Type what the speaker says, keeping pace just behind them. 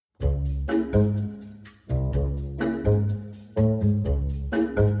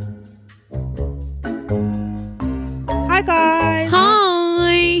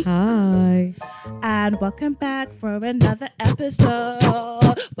Welcome back for another episode.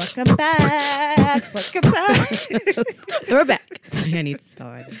 Welcome back. We're back. I need to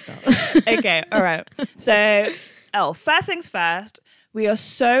start. Okay, all right. So, first things first. We are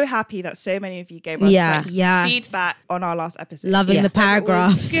so happy that so many of you gave us feedback on our last episode. Loving the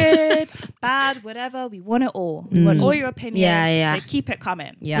paragraphs. Good, bad, whatever. We want it all. We want all your opinions. So keep it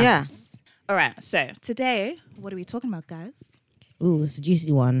coming. Yes. All right. So today, what are we talking about, guys? Ooh, it's a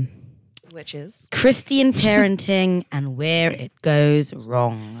juicy one. Which is? Christian parenting and where it goes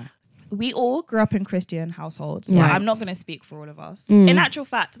wrong. We all grew up in Christian households. Yes. I'm not going to speak for all of us. In actual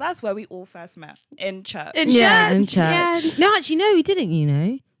fact, that's where we all first met, in church. In church. Yeah. No, actually, no, we didn't, you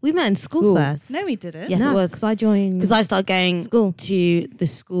know. We met in school first. No, we didn't. Yes, it was. Because I joined. Because I started going to the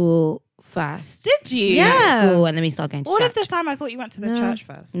school first. Did you? Yeah. School, and then we started going to all church. of this time, I thought you went to the church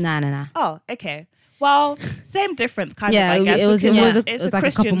first. No. Oh, okay. Well, same difference, kind yeah, of, I guess. It was it's like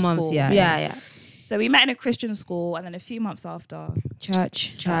Christian a couple months, school. Yeah. So we met in a Christian school, and then a few months after,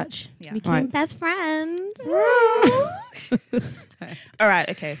 Church. Yeah. Became best friends. All right.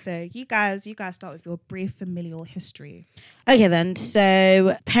 Okay. So you guys start with your brief familial history. Okay, then.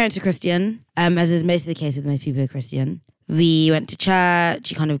 So parents are Christian, as is mostly the case with most people who are Christian. We went to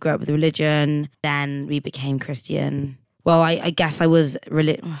church. You kind of grew up with religion. Then we became Christian. Well, I guess I was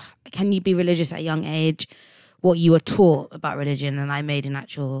can you be religious at a young age? What you were taught about religion, and I made an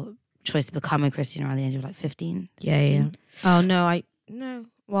actual choice to become a Christian around the age of like 15. 16. Yeah. Oh, no, no.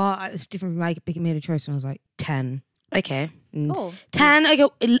 Well, it's different from I made a choice when I was like 10. Okay. Cool. 10,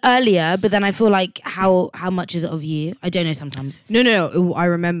 okay, earlier, but then I feel like how much is it of you? I don't know sometimes. No, I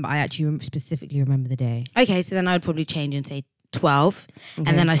remember. I actually specifically remember the day. Okay, so then I would probably change and say 12, and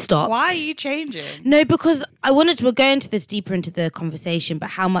then I stopped. Why are you changing? No, because we'll go into this deeper into the conversation, but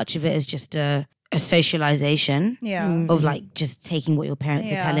how much of it is just a socialization of like just taking what your parents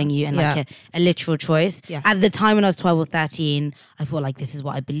are telling you and like a literal choice. Yeah. At the time when I was 12 or 13, I felt like this is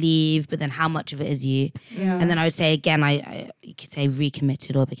what I believe, but then how much of it is you? Yeah. And then I would say again, I you could say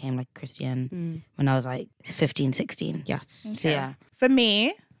recommitted or became like Christian when I was like 15, 16. Yes. Okay. So yeah. For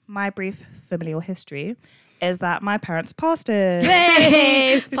me, my brief familial history is that my parents are pastors.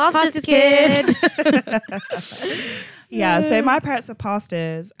 Hey, pastor's kid. Yeah, so my parents are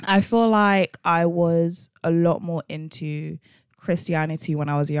pastors. I feel like I was a lot more into Christianity when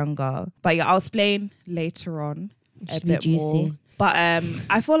I was younger. But yeah, I'll explain later on a bit more. But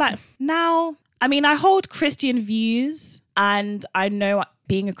I feel like now, I mean, I hold Christian views and I know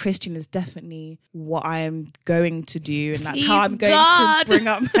being a Christian is definitely what I am going to do. And that's how I'm going to bring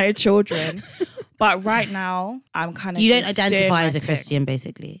up my children. But right now, I'm kind of You don't identify as a Christian,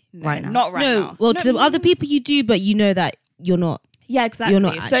 basically, right now. Not right now. Well, to other people you do, but you know that you're not. Yeah, exactly. You're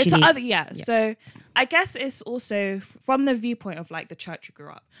not actually. So to other, So I guess it's also from the viewpoint of like the church you grew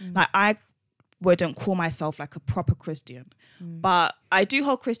up. Like I wouldn't call myself like a proper Christian, but I do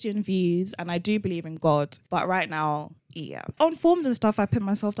hold Christian views and I do believe in God. But right now, on forms and stuff, I put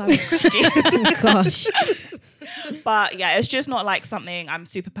myself down as Christian. Gosh. But yeah, it's just not like something I'm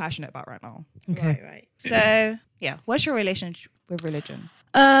super passionate about right now. Okay. Right. So yeah, what's your relationship with religion?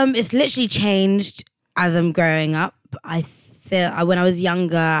 It's literally changed as I'm growing up. I feel when I was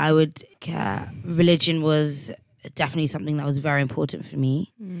younger, religion was definitely something that was very important for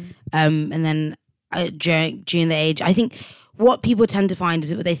me. And then during the age, I think what people tend to find,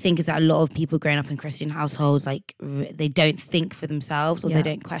 what they think is that a lot of people growing up in Christian households, like they don't think for themselves or they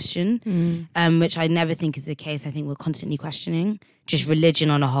don't question, which I never think is the case. I think we're constantly questioning just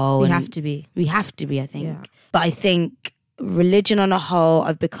religion on a whole. We have to be, I think. But I think religion on a whole,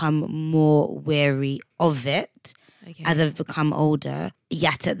 I've become more wary of it as I've become older.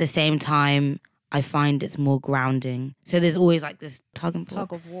 Yet at the same time, I find it's more grounding. So there's always like this tug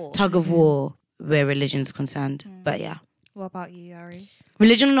of war where religion's concerned. But yeah. What about you, Yari?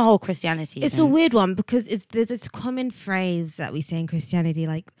 Religion on the whole, Christianity. It's a weird one because there's this common phrase that we say in Christianity,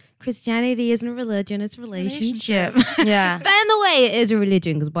 like Christianity isn't a religion, it's a relationship. Yeah. But in the way it is a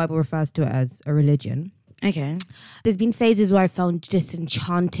religion because the Bible refers to it as a religion. Okay. There's been phases where I felt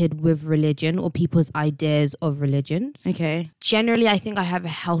disenchanted with religion or people's ideas of religion. Okay. Generally, I think I have a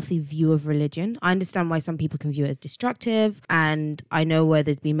healthy view of religion. I understand why some people can view it as destructive. And I know where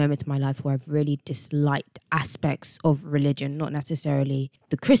there's been moments in my life where I've really disliked aspects of religion, not necessarily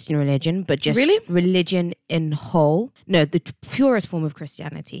the Christian religion, but just religion in whole. No, the purest form of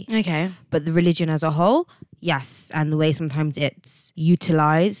Christianity. Okay. But the religion as a whole, yes. And the way sometimes it's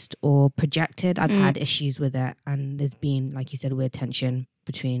utilized or projected, I've had issues with it. And there's been, like you said, weird tension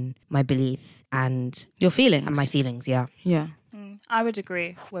between my belief and your feelings. And my feelings, yeah. Yeah. I would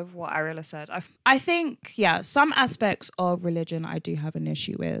agree with what Ariella said. I think, some aspects of religion I do have an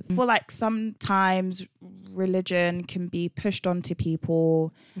issue with. I feel like sometimes religion can be pushed onto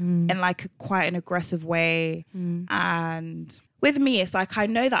people in like quite an aggressive way. And with me, it's like I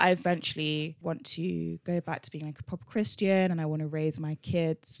know that I eventually want to go back to being like a proper Christian and I want to raise my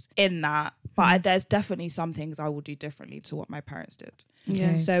kids in that. But there's definitely some things I will do differently to what my parents did.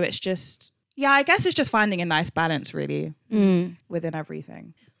 Okay. So it's just... I guess it's just finding a nice balance, really, within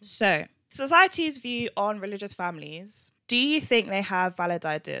everything. So, society's view on religious families. Do you think they have valid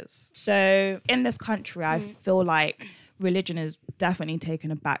ideas? So, in this country, I feel like religion has definitely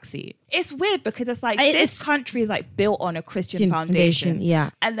taken a backseat. It's weird because it's like this country is like built on a Christian foundation. Yeah.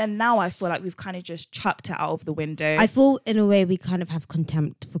 And then now I feel like we've kind of just chucked it out of the window. I feel in a way we kind of have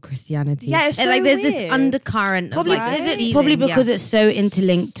contempt for Christianity. Yeah, it's so like there's weird. this undercurrent Probably, of like this feeling, probably because it's so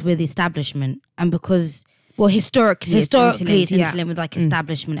interlinked with the establishment and because... Well, historically it's interlinked with like Mm.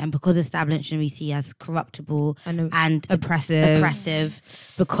 establishment, and because establishment we see as corruptible and oppressive,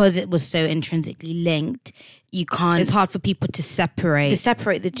 because it was so intrinsically linked, you can't. It's hard for people to separate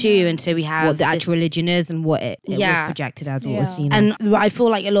the two, and so we have what the actual religion is and what it was projected as, what was seen as. And I feel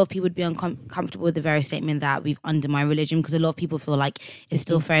like a lot of people would be uncomfortable with the very statement that we've undermined religion, because a lot of people feel like it's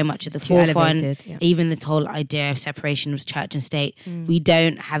still very much at the forefront. Even this whole idea of separation of church and state, we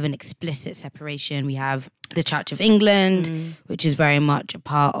don't have an explicit separation. We have the Church of England, which is very much a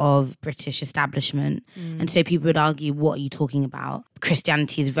part of British establishment. And so people would argue, what are you talking about?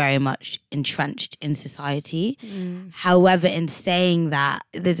 Christianity is very much entrenched in society. However, in saying that,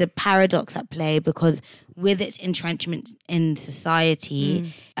 there's a paradox at play, because with its entrenchment in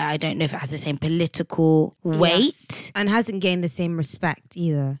society, I don't know if it has the same political weight. And hasn't gained the same respect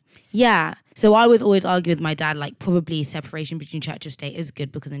either. Yeah. So I was always argue with my dad, like probably separation between church and state is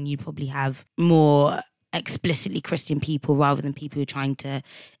good, because then you probably have more explicitly Christian people rather than people who are trying to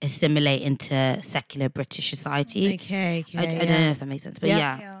assimilate into secular British society. Okay. I don't know if that makes sense, but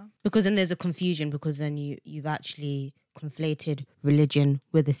yeah. Because then there's a confusion, because then you've actually conflated religion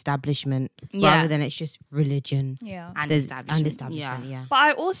with establishment rather than it's just religion and establishment. Yeah. But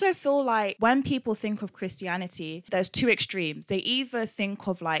I also feel like when people think of Christianity, there's two extremes. They either think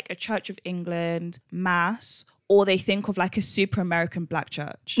of like a Church of England, mass, or they think of like a super American black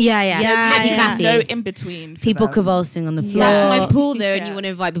church. Yeah. No in between. People convulsing on the floor. That's my pool though, and you want to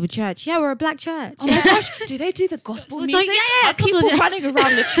invite people to church. Yeah, we're a black church. Oh my gosh, do they do the gospel music? Like, Are people running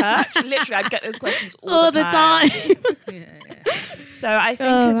around the church? Literally, I get those questions all the time. So I think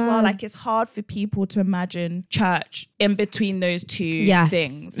as well, like it's hard for people to imagine church in between those two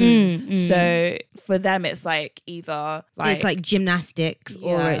things. So for them, it's like either like it's like gymnastics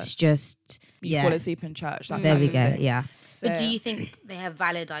or it's just fall asleep in church. There we go. Yeah. So, but do you think they have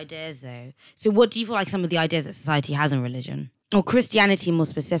valid ideas though? So what do you feel like some of the ideas that society has in religion? Or Christianity more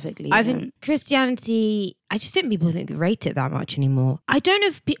specifically? I think Christianity, I just don't think people rate it that much anymore. I don't know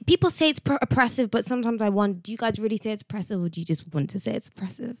if people say it's oppressive, but sometimes I wonder, do you guys really say it's oppressive, or do you just want to say it's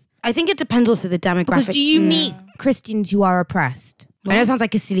oppressive? I think it depends also the demographic. Because do you meet Christians who are oppressed? I know it sounds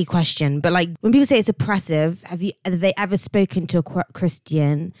like a silly question, but like when people say it's oppressive, have they ever spoken to a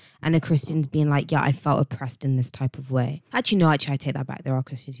Christian and a Christian's being like, yeah, I felt oppressed in this type of way? Actually, no, I take that back. There are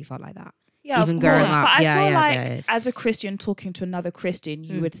Christians who felt like that. Yeah, even of growing course. up. But I feel like as a Christian talking to another Christian,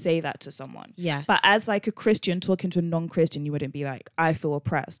 you would say that to someone. Yes. But as like a Christian talking to a non-Christian, you wouldn't be like, I feel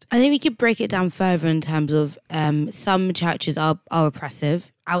oppressed. I think we could break it down further in terms of some churches are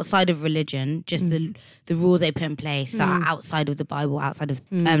oppressive outside of religion, just the rules they put in place that are outside of the Bible, outside of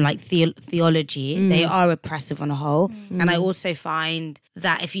like theology, they are oppressive on a whole. And I also find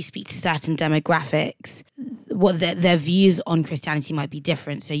that if you speak to certain demographics, what their views on Christianity might be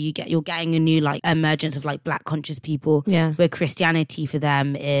different. So you're getting a new like emergence of like black conscious people, where Christianity for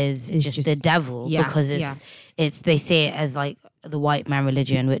them is just the devil, because it's they see it as like the white man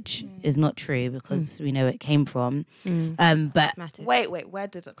religion, which is not true because we know it came from. But Wait, where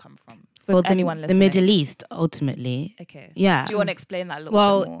did it come from? For anyone listening. The Middle East, ultimately. Okay. Yeah. Do you want to explain that a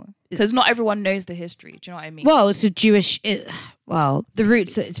little bit more? Because not everyone knows the history. Do you know what I mean? Well, it's a Jewish. The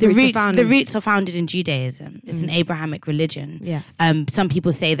roots are founded in Judaism. It's an Abrahamic religion. Yes. Some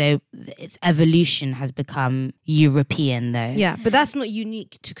people say though its evolution has become European though. Yeah, but that's not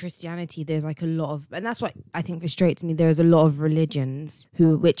unique to Christianity. There's like a lot of, and that's what I think frustrates me. There's a lot of religions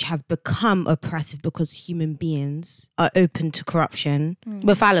which have become oppressive because human beings are open to corruption.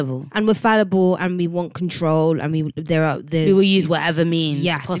 We're fallible. And we're fallible, and we want control, and we will use whatever means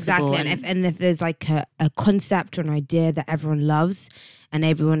possible. Exactly. And if there's like a concept or an idea that everyone loves and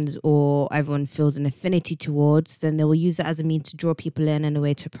everyone feels an affinity towards, then they will use it as a means to draw people in and a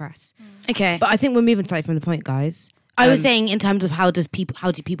way to oppress. Okay. But I think we're moving slightly from the point, guys. I was saying in terms of how do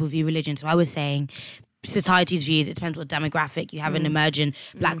people view religion. So I was saying society's views, it depends what demographic. You have an emerging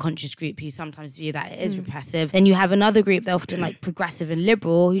black conscious group who sometimes view that it is repressive. Then you have another group, they're often like progressive and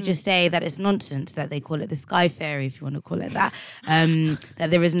liberal, who just say that it's nonsense, that they call it the sky fairy, if you want to call it that, that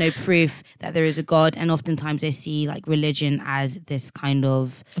there is no proof that there is a God, and oftentimes they see like religion as this kind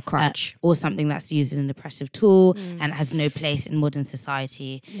of a crutch or something that's used as an oppressive tool and has no place in modern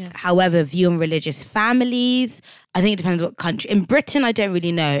society. However, view on religious families, I think it depends what country. In Britain, I don't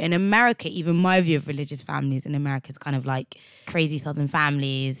really know. In America, even my view of religious families in America is kind of like crazy Southern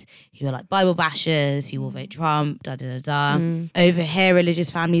families who are like Bible bashers, who will vote Trump, Over here, religious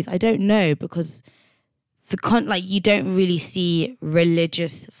families, I don't know, because you don't really see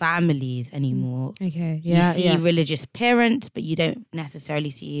religious families anymore. Okay, you see religious parents, but you don't necessarily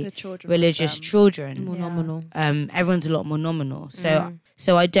see religious children. More nominal. Everyone's a lot more nominal.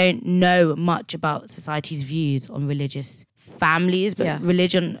 So I don't know much about society's views on religious families, but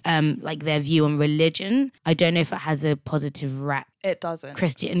religion, like their view on religion, I don't know if it has a positive rep. It doesn't.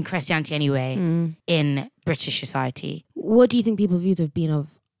 In Christianity anyway, in British society. What do you think people's views have been of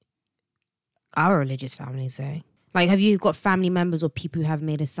our religious families, though? Like, have you got family members or people who have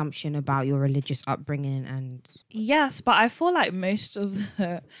made assumption about your religious upbringing? And yes, but I feel like most of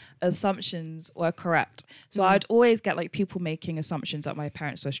the assumptions were correct. So I'd always get like people making assumptions that my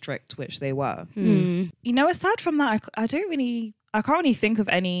parents were strict, which they were. You know, aside from that, I can't really think of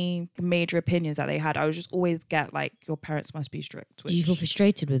any major opinions that they had. I would just always get like, your parents must be strict. Do you feel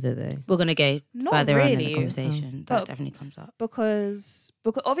frustrated with it though? We're going to go Not further on in really. the conversation. That definitely comes up. Because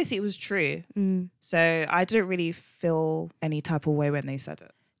obviously it was true. So I didn't really feel any type of way when they said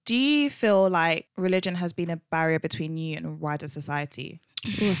it. Do you feel like religion has been a barrier between you and wider society?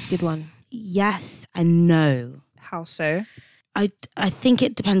 Oh, that's a good one. Yes and no. How so? I think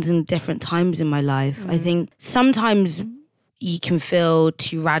it depends on different times in my life. I think sometimes you can feel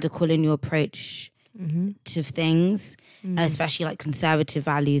too radical in your approach to things, especially like conservative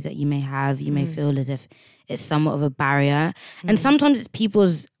values that you may have. You may feel as if it's somewhat of a barrier. And sometimes it's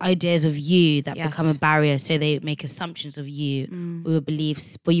people's ideas of you that become a barrier. So they make assumptions of you or your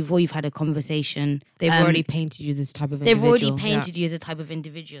beliefs, but you've had a conversation. They've already painted you this type of individual. They've already painted you as a type of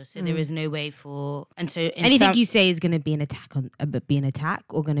individual. So there is no way for... And so anything you say is going to be an attack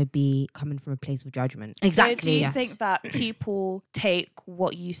or going to be coming from a place of judgment. Exactly. So do you think that people take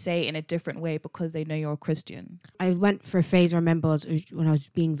what you say in a different way because they know you're a Christian? I went for a phase, I remember, when I was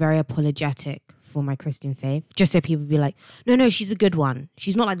being very apologetic for my Christian faith, just so people would be like, no, she's a good one.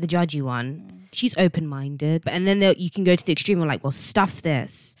 She's not like the judgy one. She's open-minded. And then you can go to the extreme of like, well, stuff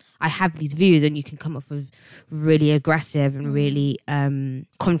this. I have these views, and you can come up with really aggressive and really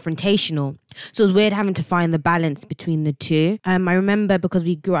confrontational. So it was weird having to find the balance between the two. I remember because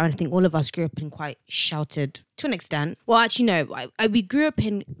we grew up, I think all of us grew up in quite sheltered to an extent. Well, actually, no. We grew up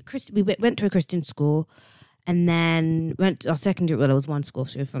in, we went to a Christian school, and then went to our secondary, well, it was one school,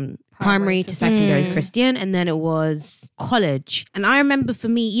 so from primary to secondary was Christian, and then it was college. And I remember for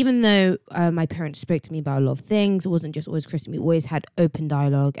me, even though my parents spoke to me about a lot of things, it wasn't just always Christian, we always had open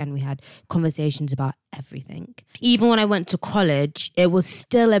dialogue and we had conversations about everything. Even when I went to college, it was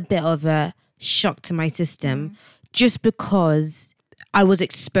still a bit of a shock to my system, just because I was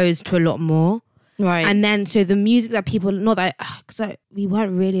exposed to a lot more. Right. And then, so the music that people, not that, because we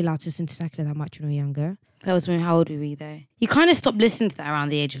weren't really allowed to listen to secular that much when we were younger. That was when, how old were we though? You kind of stopped listening to that around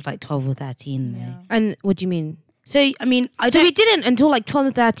the age of like 12 or 13 though. And what do you mean? So, I mean, So we didn't until like 12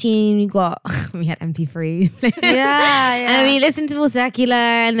 or 13, we had MP3. And we listened to more secular,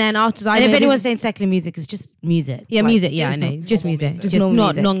 and then after and if anyone's saying secular music, it's just music. Yeah, like, music, I know. Just music. Just normal not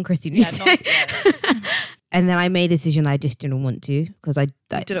music. non-Christian music. And then I made a decision that I just didn't want to, because I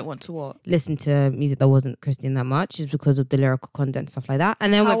didn't want to what? listen to music that wasn't Christian that much, just because of the lyrical content, stuff like that.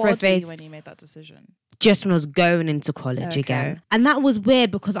 And then How went for a old were you phase when you made that decision? just when I was going into college again. And that was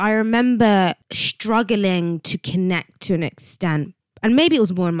weird, because I remember struggling to connect to an extent. And maybe it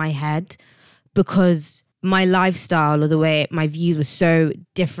was more in my head, because my lifestyle or the way my views were so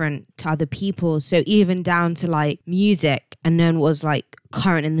different to other people. So even down to like music, and then what was like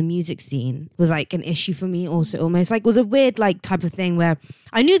current in the music scene was like an issue for me also, almost like, was a weird like type of thing where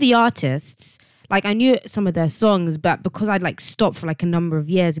I knew the artists, like I knew some of their songs, but because I'd like stopped for like a number of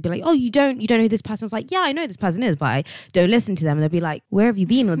years, it'd be like, oh, you don't know who this person was. Like, yeah, I know who this person is, but I don't listen to them. And they'd be like, where have you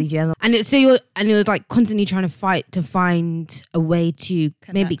been all these years? And you're like constantly trying to fight to find a way to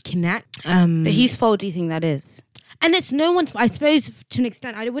maybe connect. But whose fault do you think that is? And it's no one's, I suppose to an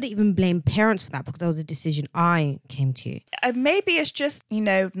extent, I wouldn't even blame parents for that because that was a decision I came to. Maybe it's just,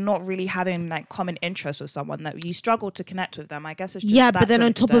 not really having like common interest with someone that you struggle to connect with them. I guess it's just but then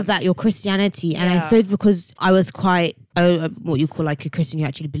on top of that, your Christianity. And I suppose because I was quite what you call like a Christian who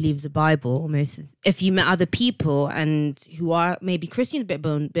actually believes the Bible almost. If you met other people and who are maybe Christians, a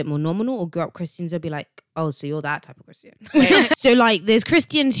bit more nominal or grew up Christians, they'll be like, oh, so you're that type of Christian. So like there's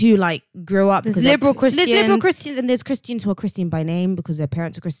Christians who like grow up. There's liberal Christians. There's liberal Christians and there's Christians who are Christian by name because their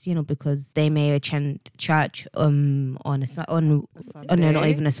parents are Christian or because they may attend church on not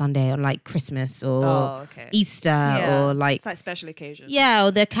even a Sunday, on like Christmas or Easter or like it's like special occasions. Yeah,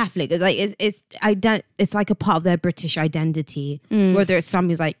 or they're Catholic. Like it's like a part of their British identity. Whether it's someone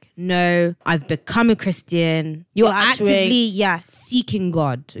who's like, no, I've become a Christian. You're actively seeking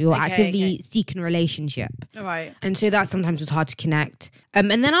God. You're actively seeking relationship. Right. And so that sometimes was hard to connect. And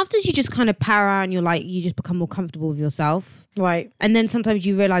then after you just kind of para and you're like, you just become more comfortable with yourself. Right. And then sometimes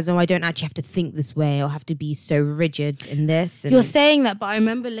you realize, I don't actually have to think this way or have to be so rigid in this. You're saying that, but I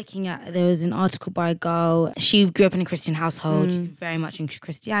remember looking at, there was an article by a girl. She grew up in a Christian household, very much into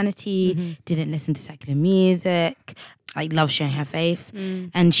Christianity, didn't listen to secular music. I love sharing her faith.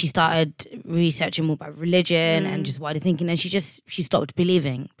 And she started researching more about religion and just wider thinking. And she stopped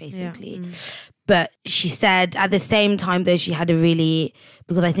believing, basically. Yeah. But she said at the same time, though, she had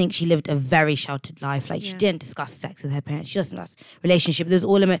because I think she lived a very sheltered life. Like she didn't discuss sex with her parents. She doesn't discuss relationship.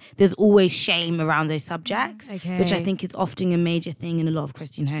 There's always shame around those subjects, which I think is often a major thing in a lot of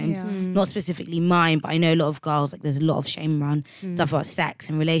Christian homes. Yeah. Not specifically mine, but I know a lot of girls, like there's a lot of shame around stuff about sex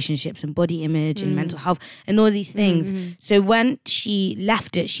and relationships and body image and mental health and all these things. So when she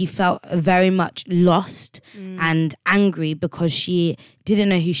left it, she felt very much lost and angry because she didn't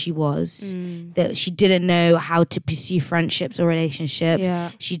know who she was, that she didn't know how to pursue friendships or relationships. Yeah.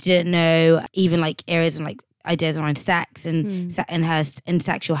 She didn't know even like areas and like ideas around sex and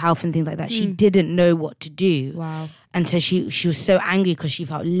sexual health and things like that. She didn't know what to do. Wow. And so she was so angry because she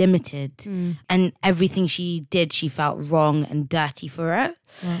felt limited and everything she did, she felt wrong and dirty for it.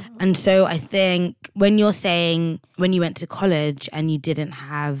 Wow. And so I think when you're saying when you went to college and you didn't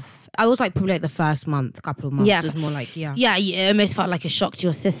have, I was like probably like the first couple of months. It was more like, it almost felt like a shock to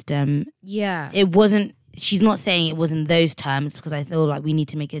your system. Yeah. It wasn't, she's not saying it was in those terms because I feel like we need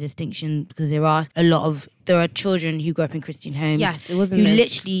to make a distinction because there are children who grew up in Christian homes. Yes, it wasn't who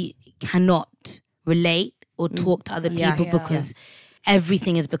literally cannot relate or talk to other people because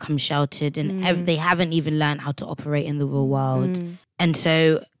everything has become sheltered and they haven't even learned how to operate in the real world. And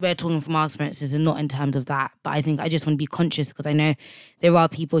so we're talking from our experiences and not in terms of that. But I think I just want to be conscious because I know there are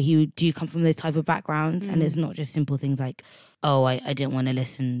people who do come from those type of backgrounds and it's not just simple things like, oh, I didn't want to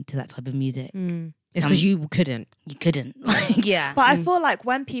listen to that type of music. It's because you couldn't. You couldn't. Yeah. But I feel like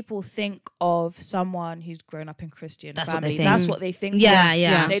when people think of someone who's grown up in Christian family, that's what they think of.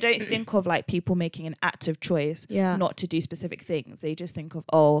 Yeah. They don't think of like people making an active choice not to do specific things. They just think of,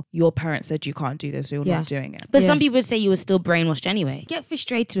 oh, your parents said you can't do this, so you're not doing it. But some people would say you were still brainwashed anyway. I get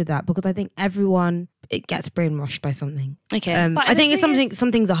frustrated with that because I think it gets brainwashed by something. Okay. I think it's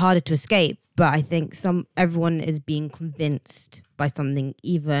some things are harder to escape, but I think everyone is being convinced by something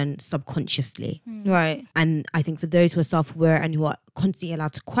even subconsciously. Right. And I think for those who are self-aware and who are constantly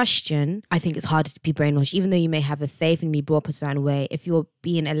allowed to question, I think it's harder to be brainwashed. Even though you may have a faith and be brought up a certain way, if you're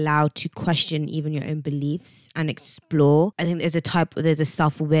being allowed to question even your own beliefs and explore, I think there's a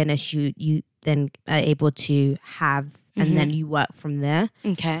self-awareness you then are able to have. And then you work from there.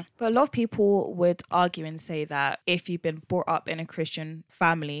 Okay. But a lot of people would argue and say that if you've been brought up in a Christian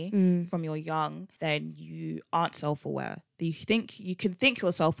family from you're young, then you aren't self-aware. You can think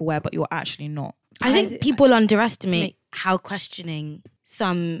you're self-aware, but you're actually not. I think people underestimate how questioning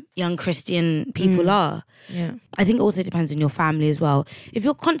some young Christian people are. Yeah. I think it also depends on your family as well. If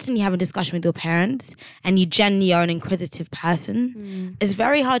you're constantly having a discussion with your parents and you genuinely are an inquisitive person, it's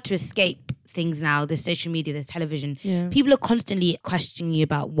very hard to escape things now. There's social media, there's television. Yeah. People are constantly questioning you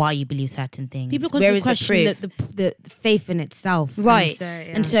about why you believe certain things. People are constantly questioning the faith in itself. Right.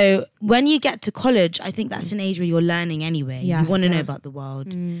 And so when you get to college, I think that's an age where you're learning anyway. You want to know about the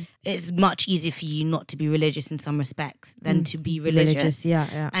world. It's much easier for you not to be religious in some respects than to be religious.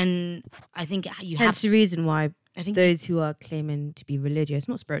 Yeah. And I think you have Hence the reason why I think those who are claiming to be religious,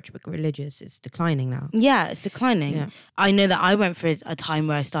 not spiritual but religious, it's declining now. Yeah, it's declining. Yeah. I know that I went through a time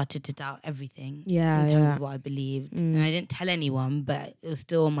where I started to doubt everything in terms of what I believed. And I didn't tell anyone, but it was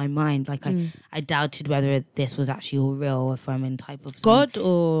still on my mind. Like I doubted whether this was actually all real or if I'm in type of God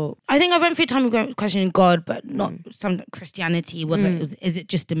or... I think I went through a time of questioning God, but not some Christianity. Is it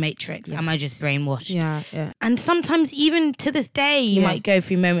just a matrix? Yes. Am I just brainwashed? Yeah. And sometimes even to this day, you might go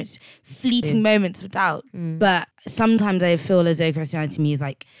through moments fleeting moments of doubt. But sometimes I feel as though Christianity to me is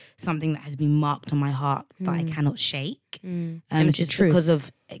like something that has been marked on my heart that I cannot shake. And it's just the truth. because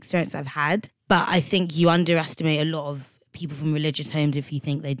of experience I've had. But I think you underestimate a lot of people from religious homes if you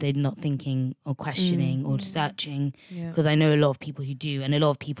think they're not thinking or questioning or searching, because I know a lot of people who do, and a lot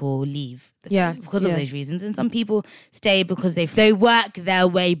of people leave because of those reasons, and some people stay because they work their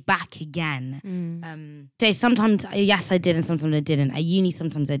way back again. So sometimes yes I did and sometimes I didn't. At uni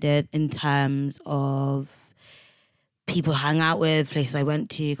sometimes I did, in terms of people I hung out with, places I went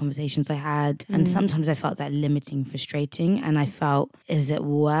to, conversations I had, and sometimes I felt that limiting, frustrating, and I felt, is it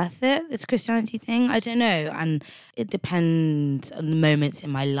worth it, this Christianity thing? I don't know, and it depends on the moments in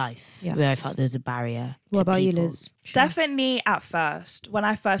my life where I felt there was a barrier. What about you, Liz? Definitely at first, when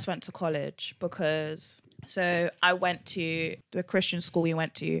I first went to college, because so I went to the Christian school we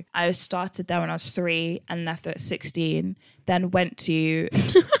went to. I started there when I was 3 and left at 16, then went to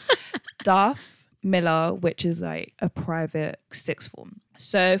Duff Miller, which is like a private sixth form.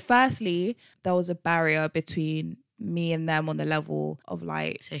 So firstly, there was a barrier between me and them on the level of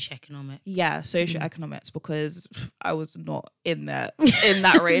like socioeconomic. Yeah, socioeconomics, because I was not in that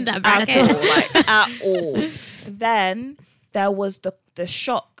range at all. Then there was the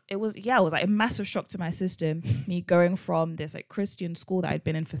shock. It was like a massive shock to my system, me going from this like Christian school that I'd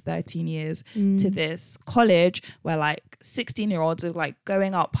been in for 13 years to this college where like 16-year-olds are like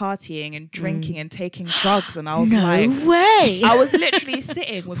going out partying and drinking and taking drugs, and I was no way. I was literally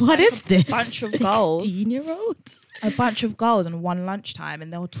sitting with what is this? Bunch of girls, 16-year-olds. A bunch of girls on one lunchtime,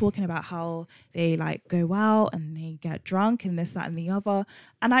 and they were talking about how they like go out and they get drunk and this, that, and the other.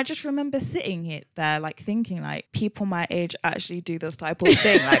 And I just remember sitting there like thinking like people my age actually do this type of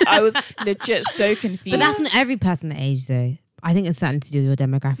thing. Like I was legit so confused. But that's not every person that age though. I think it's something to do with your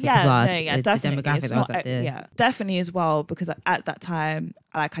demographic as well. Definitely. The demographic that was up there. Yeah, definitely as well, because at that time,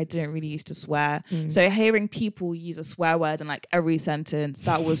 like I didn't really used to swear. So hearing people use a swear word in like every sentence,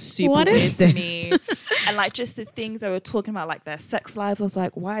 that was super weird to me. And like just the things they were talking about, like their sex lives, I was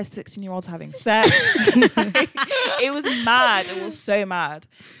like, why are 16-year-olds having sex? It was mad. It was so mad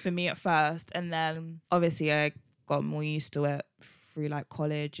for me at first. And then obviously I got more used to it through like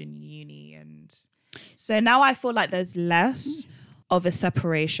college and uni, and so now I feel like there's less of a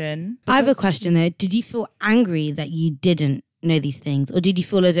separation. I have a question though. Did you feel angry that you didn't know these things, or did you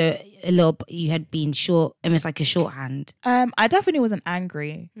feel as though you had been almost like a shorthand? I definitely wasn't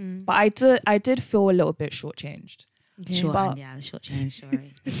angry, but I did feel a little bit shortchanged. Okay. Shorthand, the shortchange,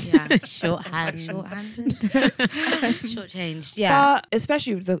 sorry. Yeah, shortchanged, yeah. But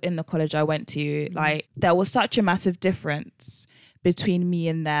especially in the college I went to, like there was such a massive difference between me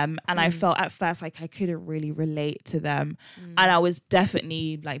and them, and I felt at first like I couldn't really relate to them, and I was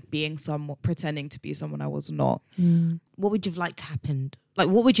definitely like pretending to be someone I was not. What would you have liked to happen? Like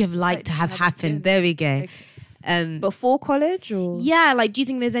what would you have liked to have happened? There we go. Before college, or yeah, like do you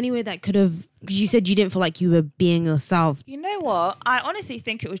think there's any way that could have, because you said you didn't feel like you were being yourself? You know what, I honestly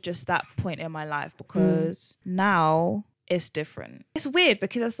think it was just that point in my life, because now it's different. It's weird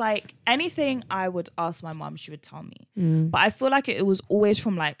because it's like anything I would ask my mom, she would tell me. But I feel like it was always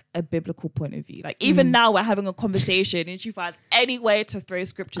from like a biblical point of view. Like even now we're having a conversation and she finds any way to throw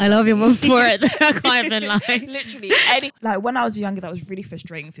scriptures. I love your mom for it. I can't even lie. Literally like when I was younger, that was really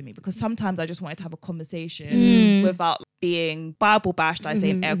frustrating for me, because sometimes I just wanted to have a conversation without being Bible bashed, I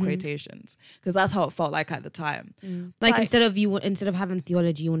say in air quotations, because that's how it felt like at the time. Like instead of having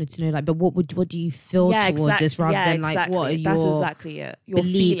theology, you wanted to know like, but what do you feel towards this, rather than like what are your, that's exactly it, your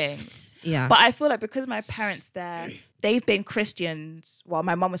beliefs. feelings. Yeah. But I feel like because my parents they've been Christians. Well,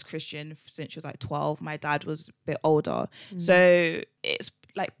 my mum was Christian since she was like 12. My dad was a bit older, so it's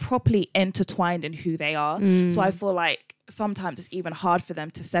like properly intertwined in who they are. So I feel like sometimes it's even hard for them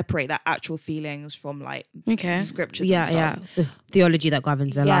to separate that actual feelings from like scriptures and stuff. The theology that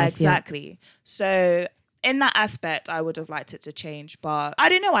governs their life. Exactly. So in that aspect, I would have liked it to change, but I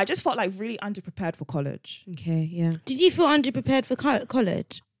don't know. I just felt like really underprepared for college. Okay, yeah. Did you feel underprepared for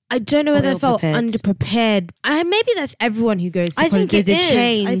college? I don't know whether I felt underprepared. And maybe that's everyone who goes to college. There's a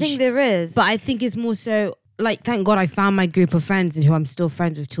change. I think there is. But I think it's more so, like, thank God I found my group of friends and who I'm still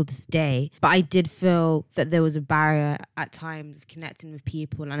friends with till this day. But I did feel that there was a barrier at times of connecting with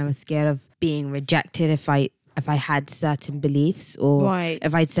people, and I was scared of being rejected if I had certain beliefs, or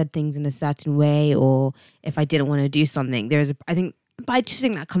if I'd said things in a certain way, or if I didn't want to do something. I think But I just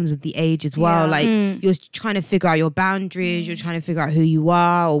think that comes with the age as well. Like you're trying to figure out your boundaries, you're trying to figure out who you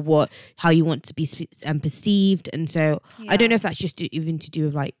are or how you want to be perceived. And so I don't know if that's just even to do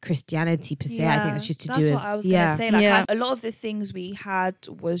with like Christianity per se. I think that's just to do with... That's what I was going to say. Like a lot of the things we had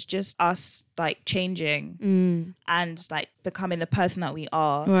was just us like changing and like becoming the person that we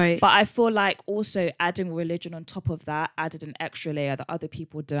are. Right. But I feel like also adding religion on top of that added an extra layer that other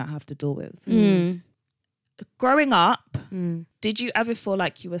people didn't have to deal with. Growing up, did you ever feel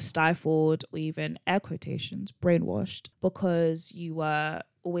like you were stifled or even air quotations brainwashed because you were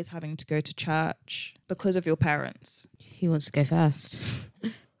always having to go to church because of your parents? Who wants to go first?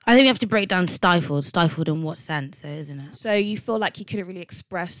 I think we have to break down stifled. Stifled in what sense, though, isn't it? So you feel like you couldn't really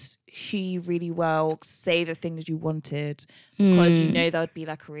express who you really well, say the things you wanted because you know there would be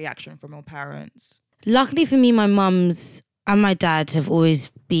like a reaction from your parents. Luckily for me, my mums and my dad have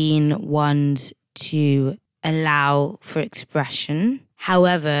always been ones to allow for expression.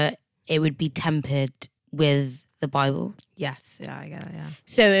 However, it would be tempered with the Bible. Yes, yeah, I get it, yeah.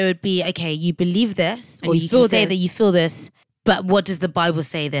 So it would be, okay, you believe this, or you feel say that you feel this, but what does the Bible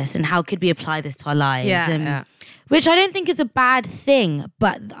say this, and how could we apply this to our lives? Which I don't think is a bad thing,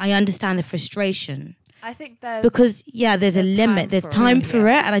 but I understand the frustration. I think there's... Because, there's a limit. There's time for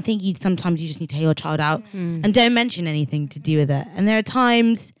it. And I think sometimes you just need to hear your child out and don't mention anything to do with it. And there are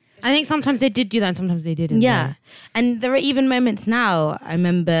times... I think sometimes they did do that and sometimes they didn't. Yeah. And there are even moments now, I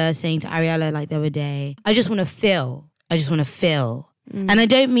remember saying to Ariella like the other day, I just want to feel. And I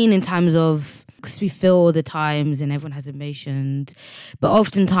don't mean in times of, because we feel all the times and everyone has emotions, but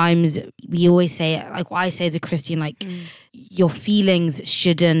oftentimes we always say, like what I say as a Christian, like your feelings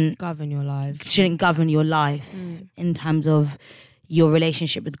shouldn't govern your life. In terms of your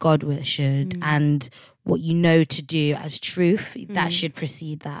relationship with God, where it should, and what you know to do as truth, that should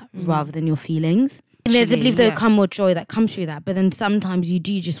precede that rather than your feelings. And there's, I believe, there'll come more joy that comes through that. But then sometimes you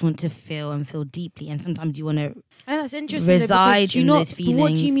do just want to feel and feel deeply, and sometimes you want to that's interesting, reside in those feelings. But what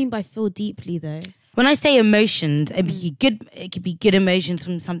do you mean by feel deeply, though? When I say emotions, it could be good emotions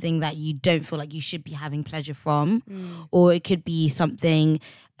from something that you don't feel like you should be having pleasure from, or it could be something.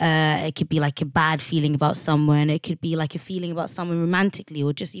 It could be like a bad feeling about someone. It could be like a feeling about someone romantically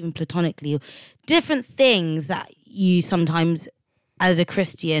or just even platonically. Or different things that you sometimes, as a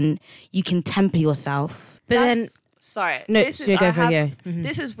Christian, you can temper yourself. But then... Sorry. No, this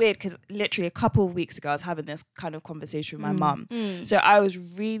is weird because literally a couple of weeks ago I was having this kind of conversation with my mum. So I was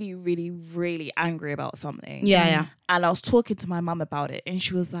really, really, really angry about something. Yeah. And I was talking to my mum about it and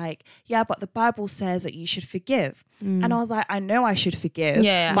she was like, yeah, but the Bible says that you should forgive. And I was like, I know I should forgive,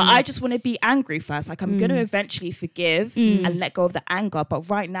 but I just want to be angry first. Like I'm going to eventually forgive and let go of the anger. But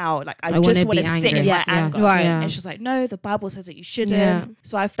right now, like I just want to sit in my anger. Right. And she was like, no, the Bible says that you shouldn't. Yeah.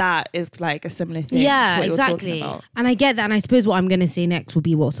 So I that is like a similar thing. Yeah, to what exactly. You're talking about. And I get that. And I suppose what I'm going to say next will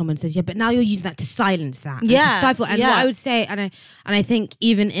be what someone says. Yeah, but now you're using that to silence that. Yeah. And to stifle. And what I would say, and I think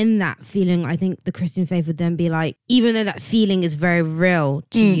even in that feeling, I think the Christian faith would then be like, even though that feeling is very real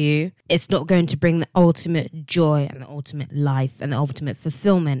to you, it's not going to bring the ultimate joy and the ultimate life and the ultimate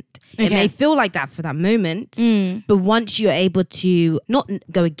fulfillment. Okay. It may feel like that for that moment, but once you're able to not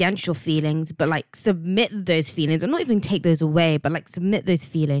go against your feelings, but like submit those feelings, or not even take those away, but like submit those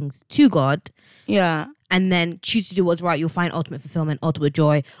feelings to God. Yeah. And then choose to do what's right, you'll find ultimate fulfillment, ultimate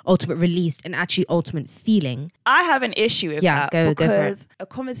joy, ultimate release, and actually ultimate feeling. I have an issue with that go because a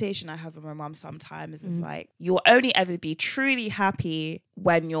conversation I have with my mum sometimes is like, you'll only ever be truly happy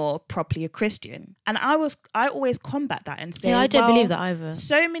when you're properly a Christian. And I always combat that and say, I don't believe that either.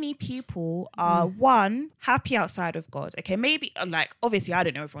 So many people are one, happy outside of God. Okay, maybe like obviously I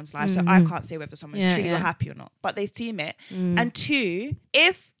don't know everyone's life, so I can't say whether someone's truly happy or not, but they seem it. And two,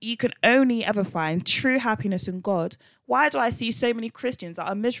 if you can only ever find true happiness in God, why do I see so many Christians that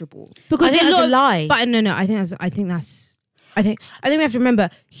are miserable? Because it's a lie. But no, I think we have to remember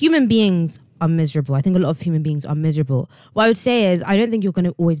human beings are miserable. I think a lot of human beings are miserable. What I would say is I don't think you're going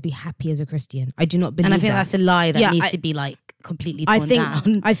to always be happy as a Christian. I do not believe that. And I think that's a lie that needs to be like completely torn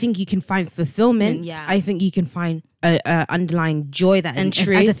down. I think you can find fulfillment. I think you can find underlying joy that and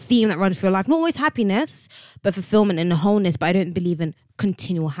truth as a theme that runs through your life. Not always happiness, but fulfillment and wholeness. But I don't believe in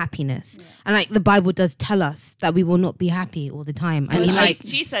continual happiness. And like the Bible does tell us that we will not be happy all the time. I mean, like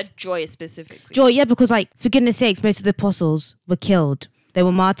she said joy specifically. Joy, because like for goodness sakes, most of the apostles were killed. They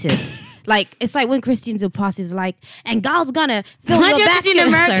were martyred. Like it's like when Christians or pastors are like, and God's gonna fill your basket.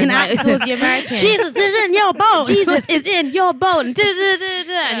 American accent. The American. Jesus is in your boat. Jesus is in your boat. And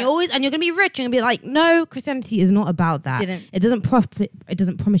you're gonna be rich. You're gonna be like, no, Christianity is not about that. It doesn't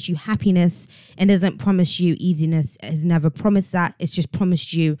promise you happiness. It doesn't promise you easiness. It has never promised that. It's just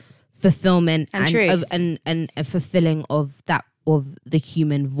promised you fulfillment and truth and a fulfilling of that of the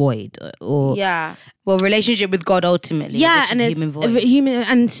human void, or well, relationship with God ultimately. and it's human void.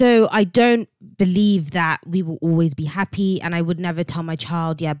 and so I don't believe that we will always be happy, and I would never tell my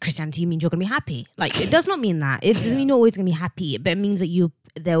child, Christianity means you're gonna be happy. Like, it does not mean that. It doesn't mean you're always gonna be happy, but it means that you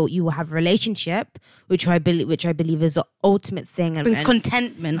will have a relationship, which I believe is the ultimate thing, and brings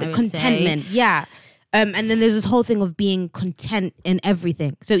contentment. Contentment, and then there's this whole thing of being content in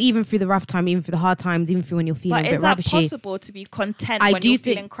everything. So even through the rough time, even through the hard times, even through when you're feeling a bit rubbishy. Is that possible to be content when you're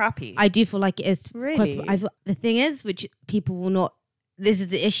feeling crappy? I do feel like it is really possible. The thing is, which people will not, this is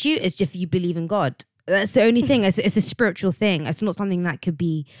the issue, is just if you believe in God. That's the only thing. It's a spiritual thing. It's not something that could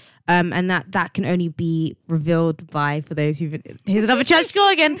be, and that can only be revealed by, for those who've, here's another church call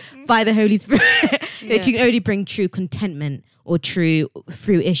again, by the Holy Spirit. That you can only bring true contentment or through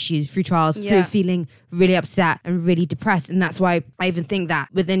issues, through trials, through feeling really upset and really depressed. And that's why I even think that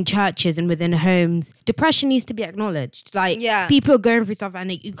within churches and within homes, depression needs to be acknowledged. Like, people are going through stuff,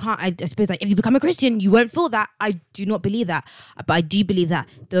 and you can't, I suppose, like, if you become a Christian, you won't feel that. I do not believe that. But I do believe that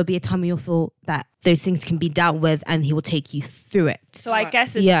there'll be a time when you'll feel that those things can be dealt with, and he will take you through it. So I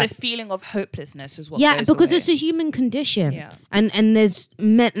guess it's the feeling of hopelessness is what goes because away. it's a human condition. And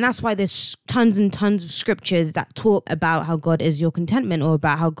that's why there's tons and tons of scriptures that talk about how God is your contentment, or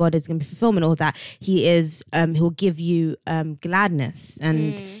about how God is going to be fulfillment, or that he is he'll give you gladness,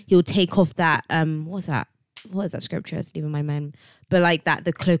 and he'll take off that what is that scripture? It's leaving my mind. But like that,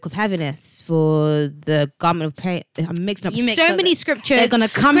 the cloak of heaviness for the garment of prayer. I'm mixing up so many scriptures. They're gonna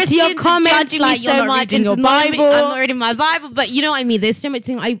come to your comments like so you're not much reading your Bible. I'm not reading my Bible, but you know what I mean. There's so much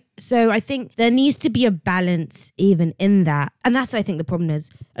thing. I think there needs to be a balance even in that, and that's what I think the problem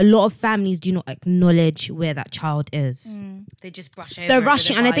is. A lot of families do not acknowledge where that child is. They just brush over. They're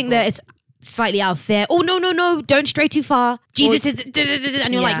rushing, and I think that it's slightly out there. Oh, no, don't stray too far. Jesus is,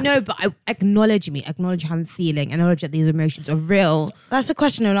 and you're like, no, but acknowledge how I'm feeling, acknowledge that these emotions are real. That's the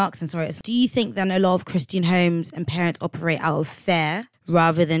question I'm asking, sorry. Do you think then a lot of Christian homes and parents operate out of fear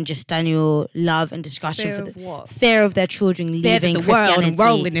rather than just genuine love and discussion? Fear of what? Fear of their children leaving the world Christianity. and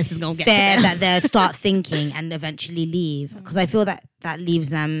worldliness is going to get fear that they'll start thinking and eventually leave. Because I feel that leaves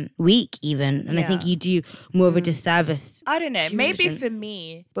them weak even. And I think you do more of a disservice. I don't know. Maybe for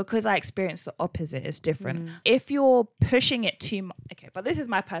me, because I experienced the opposite, it's different. If you're pushing it too much, okay, but this is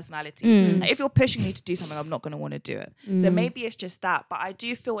my personality. Like, if you're pushing me to do something, I'm not going to want to do it. So maybe it's just that. But I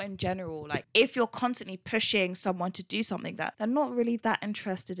do feel in general, like if you're constantly pushing someone to do something that they're not really that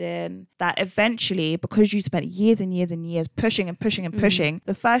interested in, that eventually, because you spent years and years and years pushing and pushing and pushing,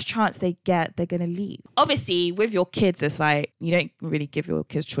 the first chance they get, they're going to leave. Obviously, with your kids, it's like you don't really give your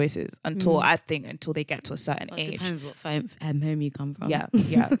kids choices until they get to a certain age. It depends what home you come from. Yeah,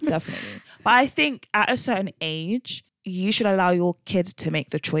 definitely. But I think at a certain age, you should allow your kids to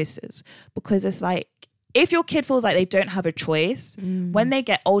make the choices, because it's like, if your kid feels like they don't have a choice, when they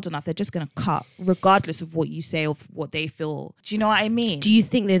get old enough, they're just going to cut, regardless of what you say or what they feel. Do you know what I mean? Do you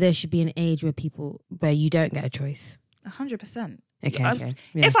think that there should be an age where you don't get a choice? 100%. Okay.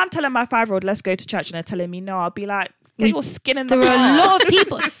 If I'm telling my 5-year-old, let's go to church, and they're telling me no, I'll be like, get your skin in the There are a lot of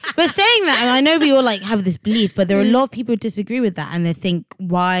people. We're saying that, and I know we all like have this belief, but there are a lot of people who disagree with that, and they think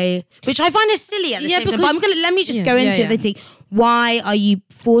why, which I find is silly at the same time. But let me just go into it. They think, why are you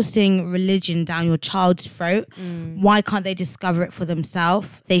forcing religion down your child's throat? Why can't they discover it for themselves?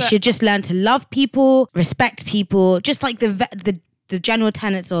 They should just learn to love people, respect people, just like the general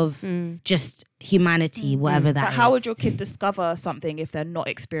tenets of just humanity, whatever that is. How would your kid discover something if they're not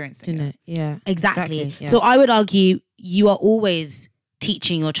experiencing it? Yeah, exactly. Yeah. So I would argue you are always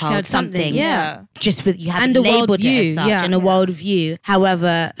teaching your child something. Yeah. Just with you haven't labelled it as such, and a worldview.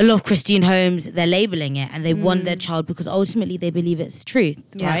 However, a lot of Christian homes, they're labelling it, and they want their child because ultimately they believe it's truth,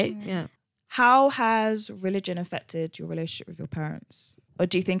 right? Yeah. How has religion affected your relationship with your parents? Or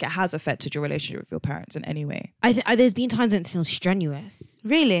do you think it has affected your relationship with your parents in any way? There's been times when it feels strenuous.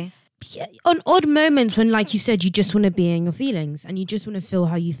 Really? Yeah, on odd moments when, like you said, you just want to be in your feelings and you just want to feel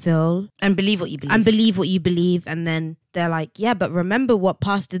how you feel and believe what you believe. And then they're like, yeah, but remember what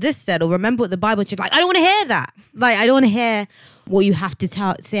pastor this said, or remember what the Bible said. Like, I don't want to hear that. Like, I don't want to hear what you have to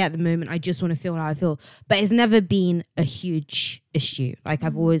say at the moment. I just want to feel how I feel. But it's never been a huge issue. Like,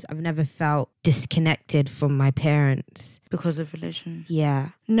 I've never felt disconnected from my parents because of religion. Yeah.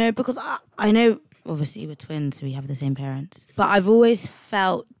 No, because I know, obviously we're twins, so we have the same parents. But I've always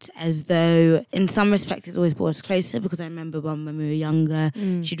felt as though, in some respects, it's always brought us closer, because I remember when we were younger,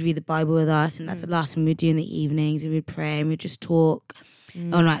 she'd read the Bible with us, and that's the last thing we'd do in the evenings, and we'd pray and we'd just talk.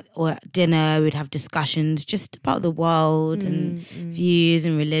 or at dinner we'd have discussions just about the world and views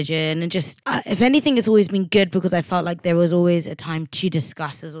and religion, and just if anything, it's always been good because I felt like there was always a time to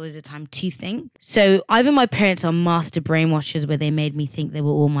discuss, there's always a time to think. So either my parents are master brainwashers where they made me think they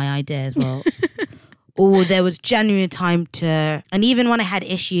were all my ideas, well, or there was genuine time to, and even when I had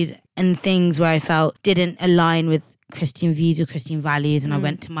issues and things where I felt didn't align with Christian views or Christian values, and I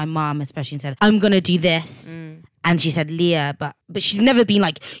went to my mom especially and said, I'm gonna do this, and she said, Leah, but she's never been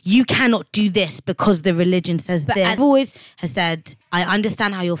like, you cannot do this because the religion says this. I've always has said, I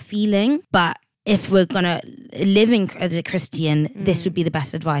understand how you're feeling, but if we're gonna live as a Christian, this would be the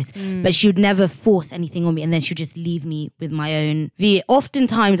best advice. But she would never force anything on me, and then she would just leave me with my own view.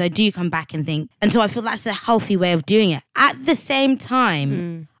 Oftentimes I do come back and think, and so I feel that's a healthy way of doing it. At the same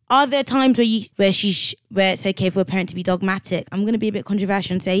time, are there times where it's okay for a parent to be dogmatic? I'm going to be a bit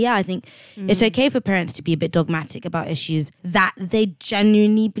controversial and say, yeah, I think it's okay for parents to be a bit dogmatic about issues that they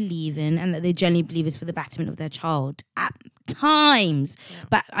genuinely believe in and that they genuinely believe is for the betterment of their child at times.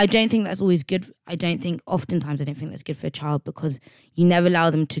 But I don't think that's always good. Oftentimes I don't think that's good for a child because you never allow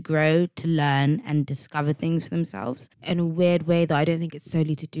them to grow, to learn and discover things for themselves. In a weird way, though, I don't think it's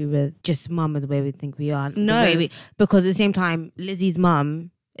solely to do with just mum or the way we think we are. No. Because at the same time, Lizzie's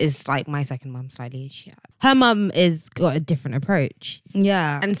mum is like my second mum slightly. Her mum is got a different approach.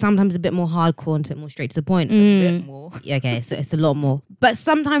 Yeah. And sometimes a bit more hardcore and a bit more straight to the point. A bit more. Yeah, okay, so it's a lot more. But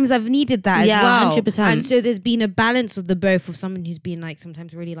sometimes I've needed that as well. 100%. And so there's been a balance of the both, of someone who's been like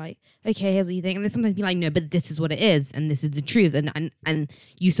sometimes really like, okay, here's what you think. And then sometimes be like, no, but this is what it is. And this is the truth. And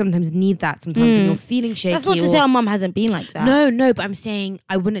you sometimes need that sometimes when you're feeling shaky. That's not to say our mum hasn't been like that. No, but I'm saying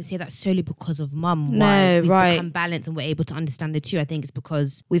I wouldn't say that solely because of mum. No, we've right. become balanced and we're able to understand the two. I think it's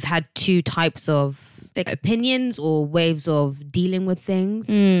because we've had two types of opinions or ways of dealing with things.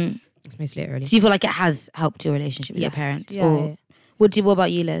 It's mostly it, really. So you feel like it has helped your relationship with your parents? Yeah, or yeah. What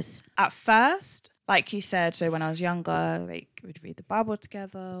about you, Liz? At first, like you said, so when I was younger, like we'd read the Bible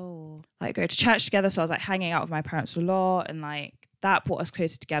together or like go to church together. So I was like hanging out with my parents a lot, and like that brought us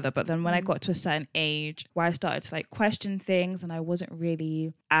closer together. But then when I got to a certain age where I started to like question things and I wasn't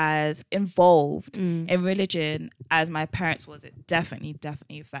really as involved in religion as my parents was, it definitely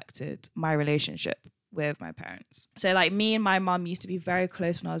affected my relationship with my parents. So like me and my mum used to be very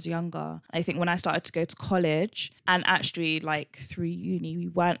close when I was younger. I think when I started to go to college and actually like through uni, we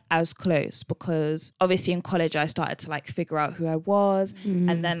weren't as close because obviously in college I started to like figure out who I was,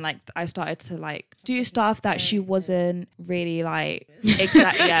 and then like I started to like do stuff that she wasn't really like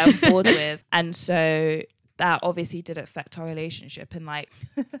exactly on board with, and so that obviously did affect our relationship. And like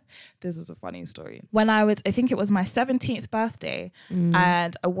this is a funny story. When I think it was my 17th birthday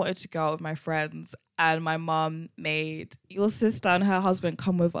and I wanted to go out with my friends, and my mum made your sister and her husband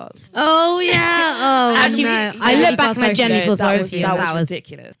come with us. Oh yeah. Oh Actually, no. I look back and I genuinely feel sorry for you. That was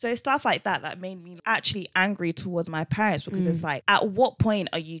ridiculous. So stuff like that made me actually angry towards my parents, because it's like, at what point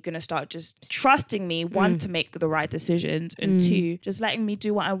are you going to start just trusting me, one, to make the right decisions, and two, just letting me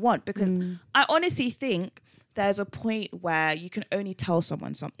do what I want? Because I honestly think there's a point where you can only tell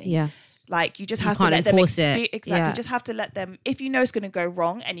someone something. Yes. Like you just have You to can't let them enforce it. Exactly. Yeah. You just have to let them, if you know it's going to go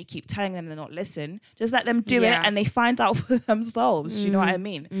wrong and you keep telling them they're not listen, just let them do it and they find out for themselves. Do you know what I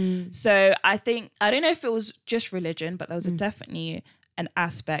mean? So I think, I don't know if it was just religion, but there was definitely an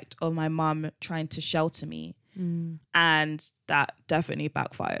aspect of my mum trying to shelter me. And that definitely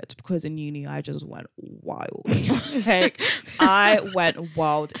backfired, because in uni I just went wild. Like I went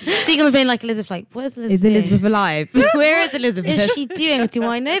wild. Speaking of being like Elizabeth, like, where's Elizabeth? Is Elizabeth alive? Where is Elizabeth? Is she doing? Do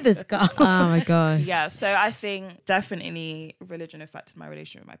I know this girl? Oh my gosh. Yeah, so I think definitely religion affected my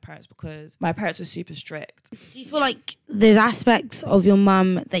relationship with my parents, because my parents are super strict. Do you feel like there's aspects of your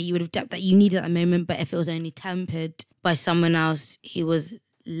mum that you would have that you needed at the moment, but if it was only tempered by someone else who was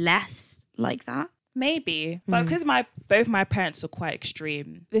less like that? Maybe, but because both my parents are quite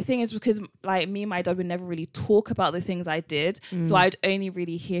extreme. The thing is, because like me and my dad would never really talk about the things I did, so I'd only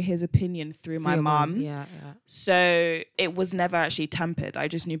really hear his opinion through my mum. Yeah. So it was never actually tempered. I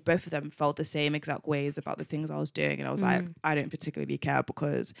just knew both of them felt the same exact ways about the things I was doing, and I was like, I don't particularly care,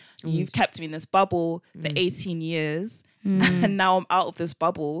 because you've kept me in this bubble for 18 years. And now I'm out of this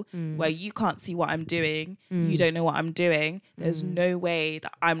bubble where you can't see what I'm doing. You don't know what I'm doing. There's no way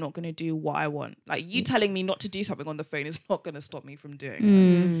that I'm not going to do what I want. Like you telling me not to do something on the phone is not going to stop me from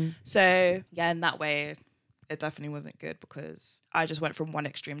doing it. So yeah, in that way, it definitely wasn't good, because I just went from one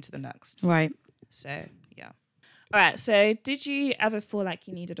extreme to the next. Right. So yeah. All right. So did you ever feel like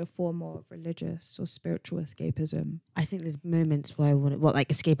you needed a form of religious or spiritual escapism? I think there's moments where I wanted, like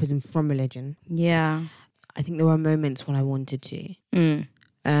escapism from religion. Yeah. I think there were moments when I wanted to.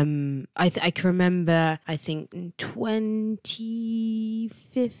 I can remember, I think in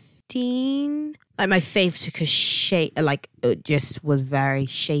 2015, like my faith took a shake, like it just was very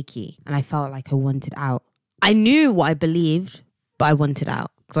shaky, and I felt like I wanted out. I knew what I believed, but I wanted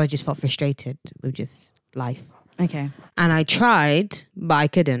out because I just felt frustrated with just life. Okay. And I tried, but I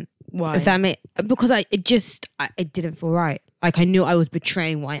couldn't. Why? If that because it didn't feel right. Like I knew I was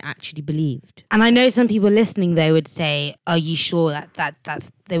betraying what I actually believed. And I know some people listening, they would say, are you sure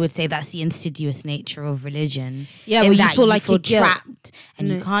that's they would say that's the insidious nature of religion. Yeah, well, you feel like you're trapped and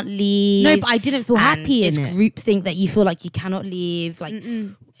you can't leave. No, but I didn't feel happy in it. It's groupthink that you feel like you cannot leave. Like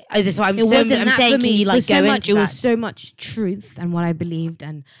I'm saying, can you like go into that? It was so much truth and what I believed,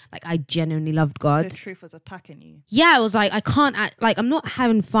 and like I genuinely loved God. The truth was attacking you. Yeah, it was like I can't like I'm not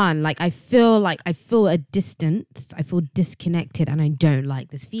having fun. Like I feel a distance. I feel disconnected, and I don't like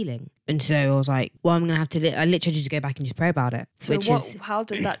this feeling. And so I was like, well, I'm gonna have to. I literally just go back and just pray about it. So how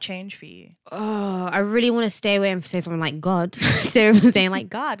did that change for you? Oh, I really want to stay away and say something like God. So I'm saying like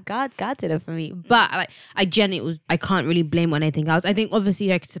God did it for me. But like I genuinely I can't really blame on anything else. I think obviously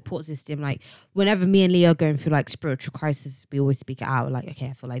like a support system. Like whenever me and Leah are going through like spiritual crisis, we always speak it out. Like, okay,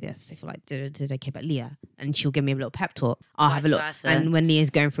 I feel like this. I feel like okay, but Leah, and she'll give me a little pep talk. I'll have a look. And when Leah's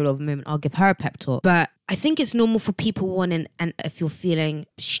going through a lot of a moment, I'll give her a pep talk. But I think it's normal for people wanting, and if you're feeling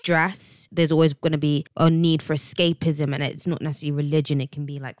stress, there's always going to be a need for escapism, and it's not necessarily religion. It can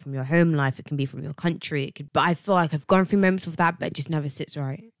be like from your home life, it can be from your country. But I feel like I've gone through moments of that, but it just never sits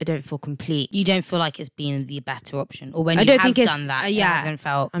right. I don't feel complete. You don't feel like it's been the better option, or when you have done that, it hasn't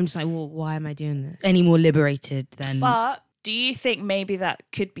felt. I'm just like, well, why am I doing this? Any more liberated than. But do you think maybe that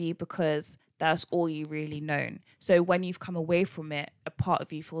could be because that's all you really known? So when you've come away from it, a part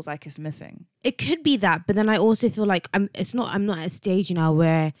of you feels like it's missing. It could be that, but then I also feel like I'm not at a stage now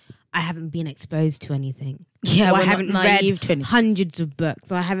where I haven't been exposed to anything. Yeah, I haven't read hundreds of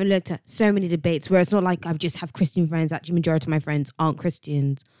books. Or I haven't looked at so many debates where it's not like I just have Christian friends. Actually, majority of my friends aren't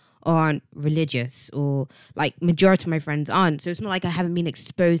Christians or aren't religious, or like majority of my friends aren't. So it's not like I haven't been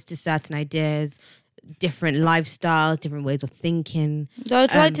exposed to certain ideas, different lifestyles, different ways of thinking. So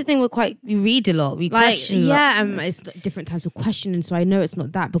I'd like to think we read a lot, we question a lot. It's different types of questioning. So I know it's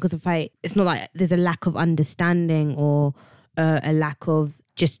not that, because it's not like there's a lack of understanding or a lack of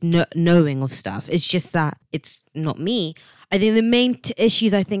just knowing of stuff. It's just that it's not me. I think the main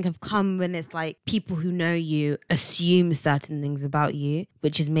issues I think have come when it's like people who know you assume certain things about you,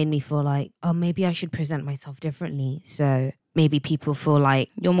 which has made me feel like, oh, maybe I should present myself differently. So maybe people feel like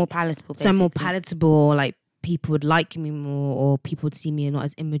you're more palatable. So I'm more palatable, like people would like me more, or people would see me not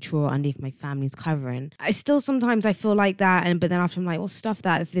as immature underneath my family's covering. I still sometimes I feel like that, but then after I'm like, well, stuff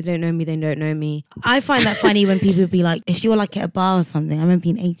that. If they don't know me, they don't know me. I find that funny when people be like, if you're like at a bar or something, I remember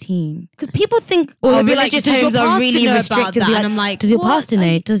being 18. Because people think religious homes are really restricted. And I'm like, does your pastor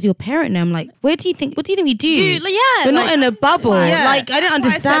know? Does your parent know? I'm like, what do you think we do? Dude, yeah, we're not in a bubble. Yeah. Like, I don't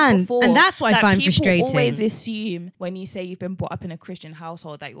understand. And that's what I find frustrating. People always assume when you say you've been brought up in a Christian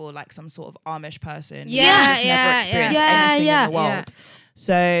household that you're like some sort of Amish person. Never experienced anything in the world.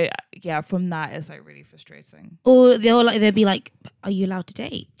 So from that it's like really frustrating. Or they'll be like, are you allowed to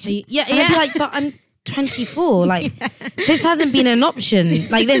date? And I'd be like, but I'm 24. Like this hasn't been an option.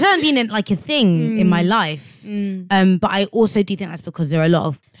 Like this hasn't been a thing in my life. But I also do think that's because there are a lot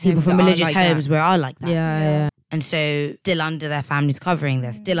of people from religious homes where are like that. Yeah. And so still under their family's covering,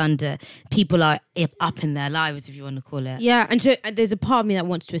 they're still under, people are up in their lives, if you want to call it. Yeah, and so there's a part of me that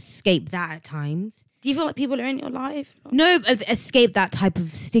wants to escape that at times. Do you feel like people are in your life? No, escape that type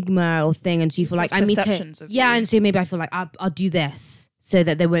of stigma or thing. And so you feel like I need to... Yeah, and so maybe I feel like I'll do this so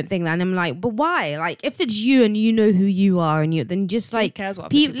that they won't think that. And I'm like, but why? Like, if it's you and you know who you are, and then just like... Who cares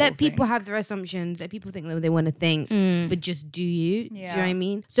what let people have their assumptions. Let people think that they want to think, but just do you. Yeah. Do you know what I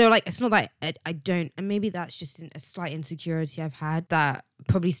mean? So like, it's not like I don't... And maybe that's just a slight insecurity I've had that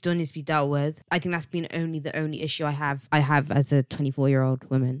probably still needs to be dealt with. I think that's been the only issue I have as a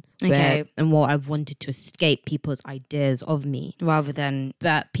 24-year-old woman. Okay. And what I've wanted to escape people's ideas of me, rather than...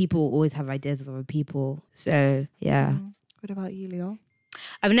 But people always have ideas of other people. So, yeah. What about you, Leo?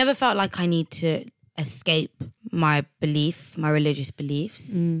 I've never felt like I need to escape my religious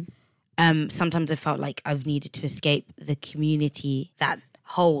beliefs. Sometimes I felt like I've needed to escape the community that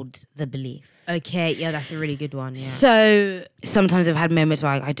holds the belief. Okay, yeah, that's a really good one. Yeah. So sometimes I've had moments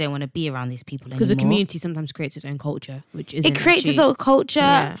where I don't want to be around these people anymore. Because the community sometimes creates its own culture, which is it creates its own culture.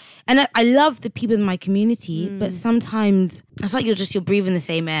 Yeah. And I love the people in my community, but sometimes it's like you're breathing the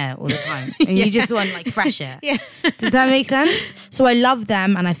same air all the time, and you just want like fresh air. Yeah. Does that make sense? So I love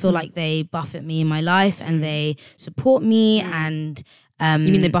them, and I feel like they buffet me in my life, and they support me, and You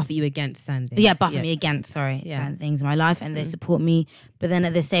mean they buffer you against certain things? Yeah, buffer me against, certain things in my life, and they support me. But then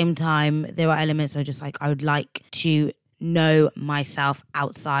at the same time, there are elements where just like I would like to know myself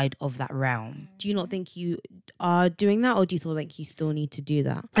outside of that realm. Do you not think you are doing that, or do you feel like you still need to do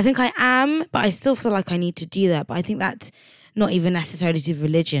that? I think I am, but I still feel like I need to do that. But I think that's not even necessarily to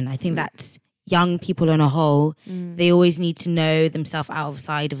religion. I think that's young people on a whole. They always need to know themselves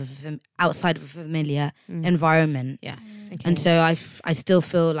outside of a familiar environment. Yes. Okay. And so I still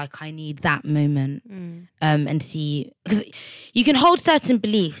feel like I need that moment and see, because you can hold certain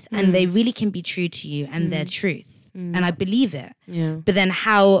beliefs and they really can be true to you and they're truth. And I believe it. Yeah. But then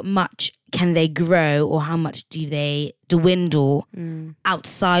how much can they grow, or how much do they dwindle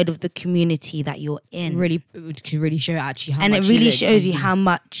outside of the community that you're in? Really, to really show actually how and much it really shows you how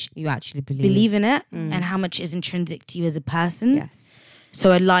much you actually believe in it and how much is intrinsic to you as a person. Yes.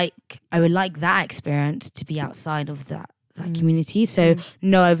 So I would like that experience to be outside of that community. So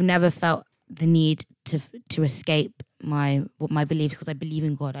no, I've never felt the need to escape my beliefs, because I believe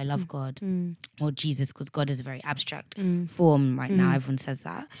in God. I love God, or Jesus, because God is a very abstract form right now. Everyone says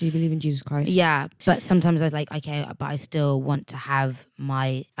that. So you believe in Jesus Christ? Yeah, but sometimes I was like, okay, but I still want to have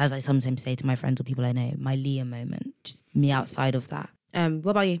my, as I sometimes say to my friends or people I know, my Leah moment, just me outside of that.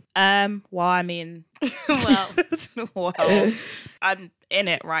 What about you? Well, I mean, well, I'm in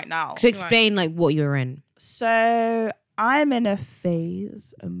it right now. So explain like what you're in. So I'm in a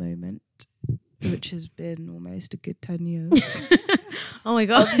moment, which has been almost a good 10 years. Oh my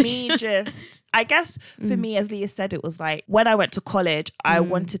God. Of me just, I guess for me, as Leah said, it was like when I went to college, I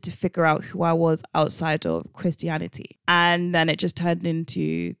wanted to figure out who I was outside of Christianity. And then it just turned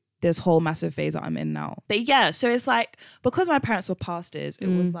into this whole massive phase that I'm in now. But yeah, so it's like, because my parents were pastors, it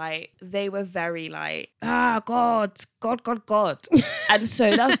was like, they were very like, God. And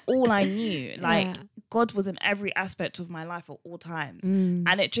so that's all I knew. Like, God was in every aspect of my life at all times.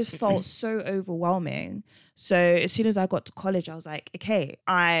 And it just felt so overwhelming. So as soon as I got to college, I was like, okay,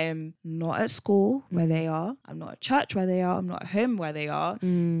 I'm not at school where they are. I'm not at church where they are. I'm not at home where they are.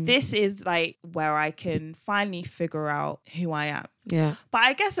 This is like where I can finally figure out who I am. Yeah. But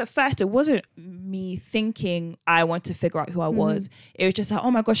I guess at first it wasn't me thinking I want to figure out who I was. It was just like, oh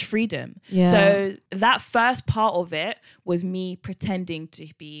my gosh, freedom. Yeah. So that first part of it was me pretending to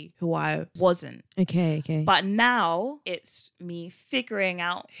be who I wasn't. Okay. But now it's me figuring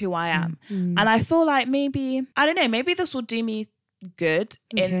out who I am. And I feel like maybe, I don't know, maybe this will do me good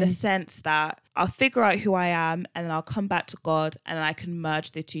in the sense that I'll figure out who I am and then I'll come back to God and then I can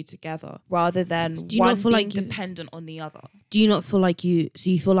merge the two together rather than one being dependent on the other. Do you not feel like you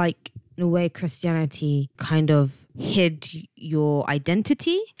feel like in a way Christianity kind of hid your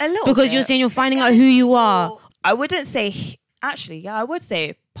identity? A little because bit. you're saying you're finding out who you are. I wouldn't say, actually, yeah, I would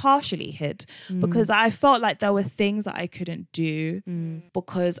say partially hid because I felt like there were things that I couldn't do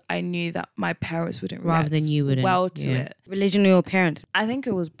because I knew that my parents wouldn't rather than you wouldn't well to it. Religion or your parents? I think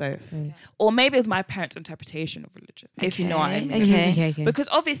it was both. Or maybe it was my parents' interpretation of religion, if you know what I mean. Okay. Because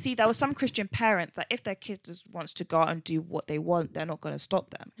obviously there were some Christian parents that if their kid just wants to go out and do what they want, they're not going to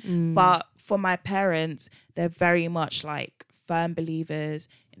stop them. But for my parents, they're very much like firm believers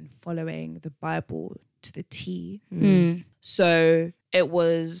in following the Bible to the T. So it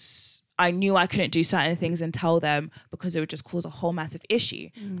was, I knew I couldn't do certain things and tell them because it would just cause a whole massive issue.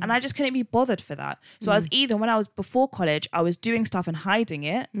 And I just couldn't be bothered for that. So I was either, when I was before college, I was doing stuff and hiding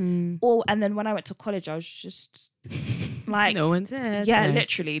it. And then when I went to college, I was just like, no one's here. Yeah,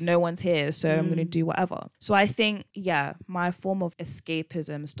 literally, no one's here. So I'm going to do whatever. So I think, yeah, my form of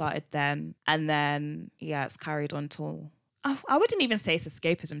escapism started then. And then, yeah, it's carried on till... I wouldn't even say it's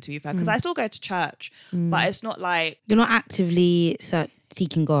escapism, to be fair, because I still go to church, but it's not like... You're not actively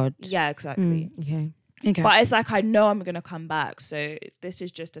seeking God. Yeah, exactly. Okay. But it's like, I know I'm going to come back. So this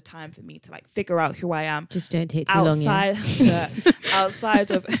is just a time for me to like figure out who I am. Just don't take too long, yeah?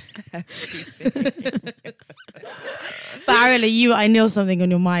 Outside of everything. But Ariella, I know something on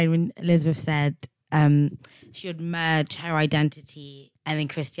your mind when Elizabeth said she would merge her identity and then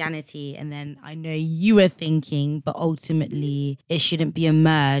Christianity, and then I know you were thinking, but ultimately it shouldn't be a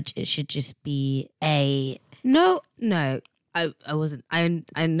merge. It should just be a... No. I wasn't.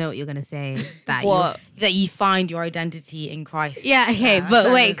 I know what you're gonna say. That that you find your identity in Christ. Yeah. Okay.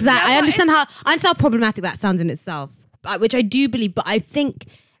 But wait, because I understand how problematic that sounds in itself, which I do believe. But I think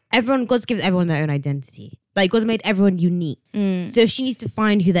God gives everyone their own identity. Like God's made everyone unique. So if she needs to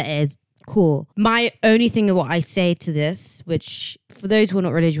find who that is, cool. My only thing of what I say to this, which for those who are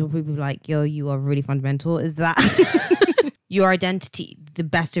not religious, will be like, yo, you are really fundamental, is that your identity, the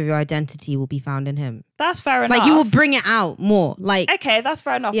best of your identity will be found in him. That's fair enough. Like you will bring it out more. Like okay, that's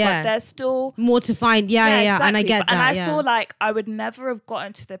fair enough. Yeah. But there's still more to find. Yeah. exactly. And I get that. And I feel like I would never have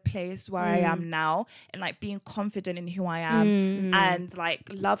gotten to the place where I am now, and like being confident in who I am and like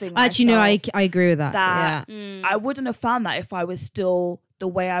loving myself. Actually, no, I agree with that. That I wouldn't have found that if I was still the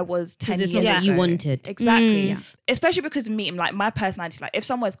way I was 10 years ago. What you wanted. Exactly. Especially because me, like my personality is like, if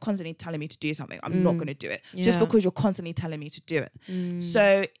someone's constantly telling me to do something, I'm not going to do it just because you're constantly telling me to do it.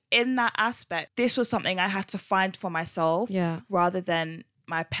 So in that aspect, this was something I had to find for myself rather than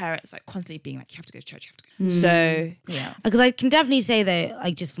my parents like constantly being like, you have to go to church, you have to go. So yeah. Because I can definitely say that,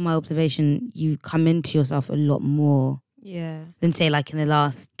 like, just from my observation, you come into yourself a lot more than say like in the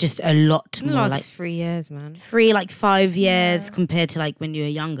last, just a lot more. Last like 3 years, man. 5 years compared to like when you were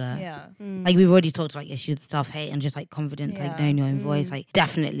younger. Yeah. Like we've already talked like issues with self-hate and just like confidence, like knowing your own voice, like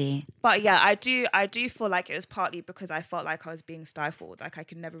definitely. But yeah, I do feel like it was partly because I felt like I was being stifled. Like I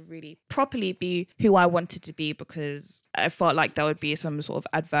could never really properly be who I wanted to be because I felt like there would be some sort of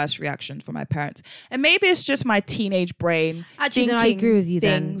adverse reactions from my parents. And maybe it's just my teenage brain. Actually, then I agree with you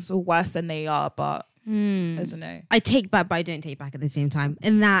then. Things are worse than they are, but I don't know. I take back, but I don't take back at the same time.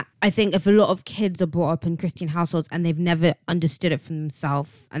 In that, I think if a lot of kids are brought up in Christian households and they've never understood it for themselves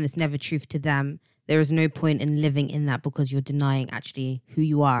and it's never truth to them, there is no point in living in that because you're denying actually who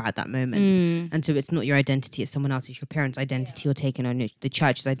you are at that moment. And so it's not your identity, it's someone else's, your parents' identity or taking on the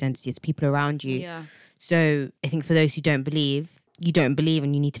church's identity, it's people around you. Yeah. So I think for those who don't believe, you don't believe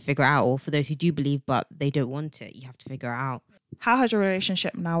and you need to figure it out. Or for those who do believe but they don't want it, you have to figure it out. How has your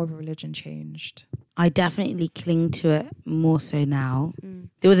relationship now with religion changed? I definitely cling to it more so now.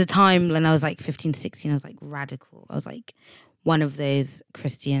 There was a time when I was like 15, 16, I was like radical. I was like one of those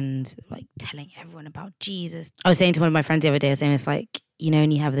Christians like telling everyone about Jesus. I was saying to one of my friends the other day, I was saying it's like, you know,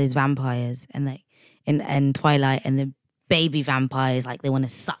 when you have those vampires and like in Twilight and the baby vampires, like they want to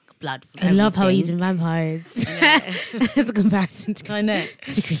suck blood from everything. love how he's in vampires. It's a comparison to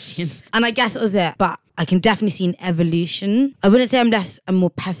to Christians. And I guess it was it. But I can definitely see an evolution. I wouldn't say I'm more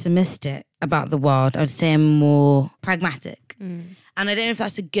pessimistic about the world. I would say I'm more pragmatic. And I don't know if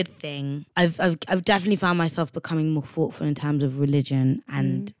that's a good thing. I've definitely found myself becoming more thoughtful in terms of religion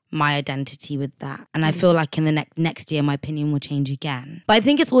and my identity with that. And I feel like in the next year, my opinion will change again. But I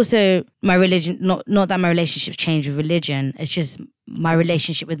think it's also my religion, not that my relationships change with religion. It's just my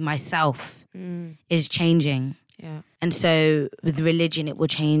relationship with myself is changing. Yeah. And so with religion, it will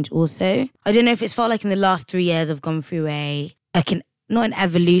change also. I don't know if it's felt like in the last 3 years I've gone through not an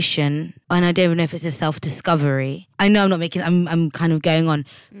evolution, and I don't even know if it's a self-discovery. I know I'm kind of going on,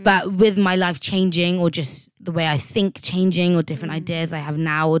 but with my life changing or just the way I think changing or different ideas I have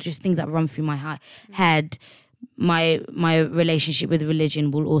now or just things that run through my head, my relationship with religion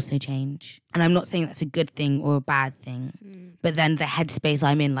will also change. And I'm not saying that's a good thing or a bad thing, but then the headspace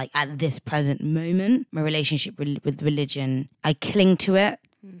I'm in, like at this present moment, my relationship with religion, I cling to it.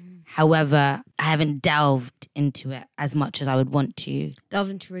 However, I haven't delved into it as much as I would want to.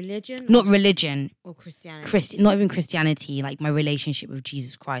 Delved into religion? Not religion. Or Christianity? Not even Christianity, like my relationship with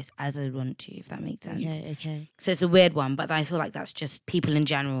Jesus Christ as I would want to, if that makes sense. Okay. So it's a weird one, but I feel like that's just people in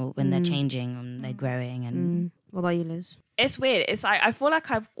general when they're changing and they're growing. And What about you, Liz? It's weird. It's like I feel like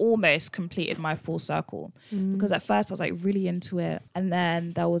I've almost completed my full circle because at first I was like really into it, and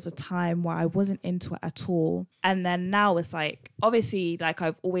then there was a time where I wasn't into it at all, and then now it's like obviously like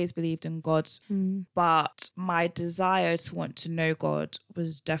I've always believed in God, but my desire to want to know God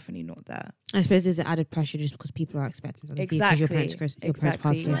was definitely not there. I suppose there's an added pressure just because people are expecting something because your parents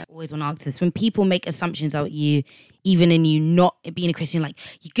pastors. I always want to ask this. When people make assumptions about you, even in you not being a Christian, like,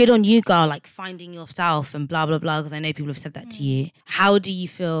 you're good on you, girl, like finding yourself and blah, blah, blah, because I know people have said that to you. How do you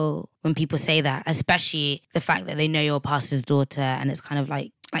feel when people say that, especially the fact that they know you're a pastor's daughter and it's kind of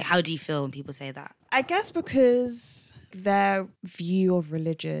like how do you feel when people say that? I guess because their view of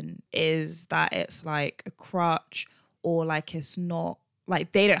religion is that it's like a crutch or like it's not,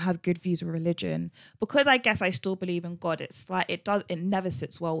 like they don't have good views of religion. Because I guess I still believe in God, it's like it never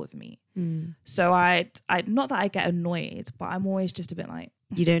sits well with me. So I not that I get annoyed, but I'm always just a bit like,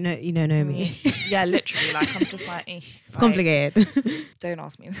 you don't know me. Yeah, literally, like I'm just like it's complicated. Don't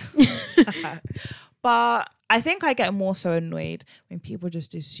ask me. But I think I get more so annoyed when people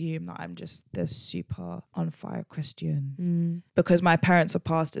just assume that I'm just this super on fire Christian because my parents are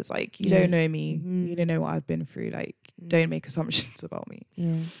pastors. Like, you don't know me, you don't know what I've been through. Like, don't make assumptions about me.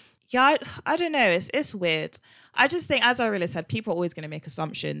 Yeah, I don't know. It's weird. I just think, as I really said, people are always going to make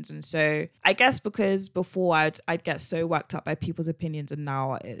assumptions. And so I guess because before I'd get so worked up by people's opinions, and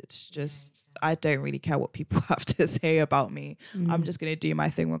now it's just, I don't really care what people have to say about me. I'm just going to do my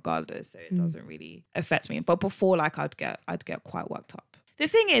thing regardless. So it doesn't really affect me. But before, like I'd get quite worked up. the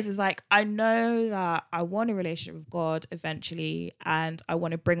thing is like, I know that I want a relationship with God eventually, and I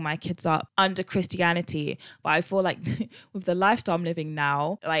want to bring my kids up under Christianity. But I feel like with the lifestyle I'm living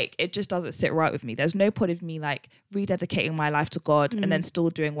now, like it just doesn't sit right with me. There's no point of me like rededicating my life to God and then still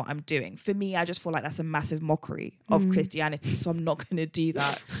doing what I'm doing. For me, I just feel like that's a massive mockery of Christianity. So I'm not going to do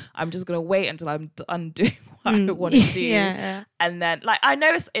that. I'm just going to wait until I'm done doing what I want to do. And then like, I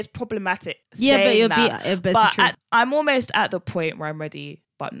know it's problematic saying that, I'm almost at the point where I'm ready,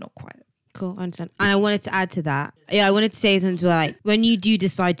 but not quite. Cool, I understand. And I wanted to add to that. Yeah, I wanted to say something to like, when you do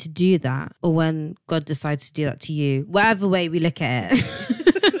decide to do that, or when God decides to do that to you, whatever way we look at it.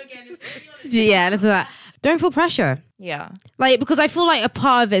 Yeah, that's that. Don't feel pressure. Yeah. Like, because I feel like a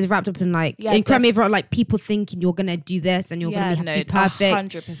part of it is wrapped up in like, and correct me if wrong, like people thinking you're going to do this and you're going to be perfect.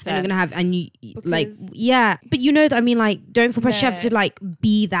 100%. And you're going to have, and you like, yeah. But you know that, I mean, like, don't feel pressure to like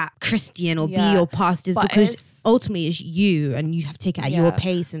be that Christian or be your pastors, because ultimately it's you and you have to take it at your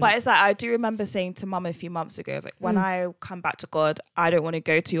pace. And but it's like, I do remember saying to mum a few months ago, it's like, when I come back to God, I don't want to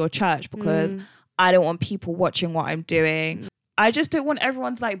go to your church because I don't want people watching what I'm doing. I just don't want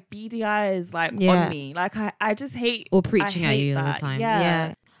everyone's like beady eyes like on me. Like I just hate, or preaching at you all the time.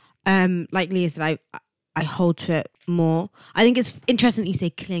 Yeah. Like Leah said, I hold to it more. I think it's interesting that you say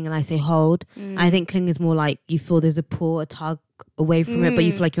cling and I say hold. I think cling is more like you feel there's a pull, a tug away from it, but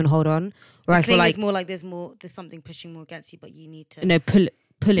you feel like you want to hold on. Where I feel like it's more like there's something pushing more against you, but you need to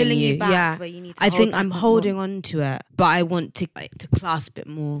pulling you back, yeah. But you need to I think I'm holding on to it, but I want to clasp it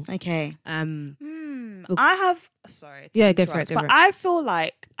more. Okay. I have go for it. But I feel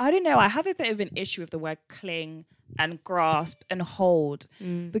like, I don't know, I have a bit of an issue with the word cling and grasp and hold,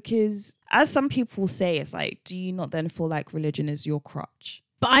 because as some people say, it's like, do you not then feel like religion is your crutch?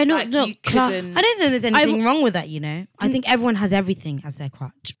 But I know, like no, you couldn't. I don't think there's anything wrong with that, you know. I think everyone has everything as their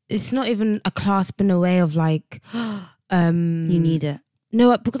crutch. It's not even a clasp in a way of like, you need it.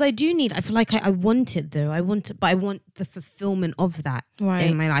 No, because I do need. I feel like I want it though. I want it, but I want the fulfillment of that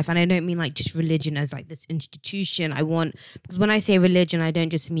in my life, and I don't mean like just religion as like this institution. I want, because when I say religion, I don't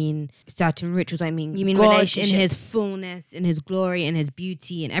just mean certain rituals. I mean, you mean God relationship in His fullness, in His glory, in His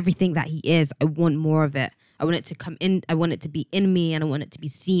beauty, and everything that He is. I want more of it. I want it to come in. I want it to be in me, and I want it to be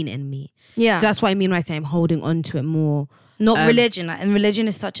seen in me. Yeah. So that's what I mean when I say I'm holding on to it more. Not religion, and religion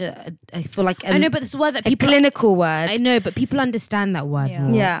is such I feel like I know, but it's a word that people, clinical word. I know, but people understand that word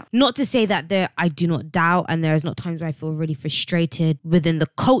more. Yeah. Not to say that I do not doubt, and there is not times where I feel really frustrated within the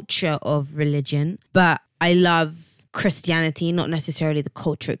culture of religion, but I love Christianity, not necessarily the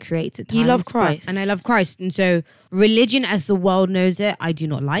culture it creates at times. You love Christ. And I love Christ. And so religion as the world knows it, I do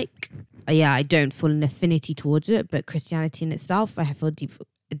not like. I don't feel an affinity towards it, but Christianity in itself, there's a deep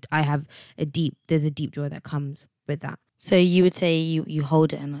joy that comes with that. So you would say you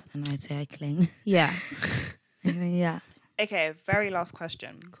hold it, and I'd say I cling. Yeah. Yeah. Okay, very last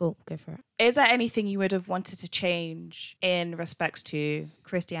question. Cool, go for it. Is there anything you would have wanted to change in respects to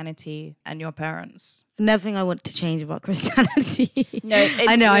Christianity and your parents? Nothing I want to change about Christianity. No,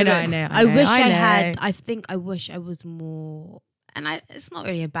 I know. I wish I had. I think I wish I was more. And it's not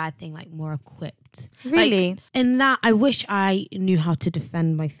really a bad thing, like more equipped. Really? Like, in that, I wish I knew how to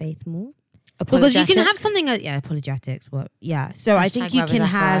defend my faith more. Because you can have something, apologetics, but yeah. So I think you can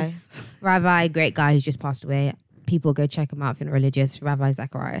have Rabbi, great guy who's just passed away. People go check him out if you're not religious, Rabbi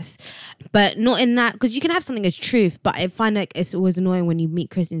Zacharias. But not in that, because you can have something as truth, but I find like it's always annoying when you meet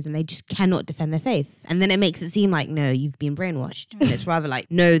Christians and they just cannot defend their faith. And then it makes it seem like, no, you've been brainwashed. And it's rather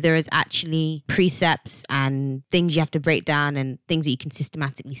like, no, there is actually precepts and things you have to break down and things that you can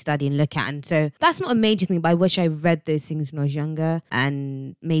systematically study and look at. And so that's not a major thing, but I wish I read those things when I was younger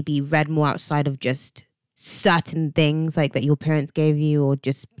and maybe read more outside of just certain things like that your parents gave you, or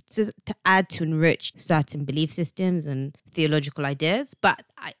just to add to enrich certain belief systems and theological ideas. But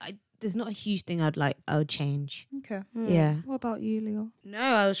I there's not a huge thing I would change. Okay. Yeah. What about you, Leo? No,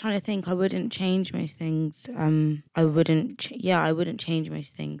 I was trying to think. I wouldn't change most things. I wouldn't change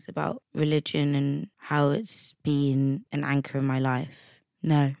most things about religion and how it's been an anchor in my life.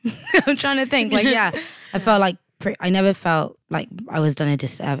 No. I'm trying to think. I felt like I never felt like I was done a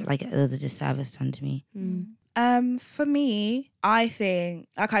disservice, like there was a disservice done to me. For me, I think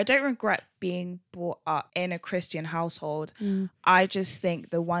I don't regret being brought up in a Christian household. I just think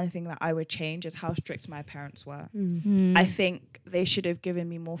the one thing that I would change is how strict my parents were. I think they should have given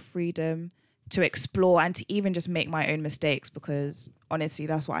me more freedom to explore and to even just make my own mistakes, because honestly,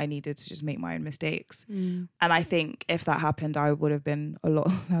 that's what I needed to just make my own mistakes. And I think if that happened, I would have been a lot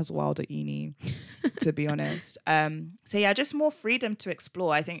less wild at uni, to be honest. So yeah, just more freedom to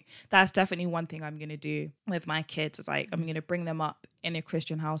explore. I think that's definitely one thing I'm going to do with my kids is like, I'm going to bring them up in a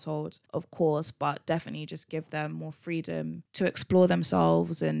Christian household, of course, but definitely just give them more freedom to explore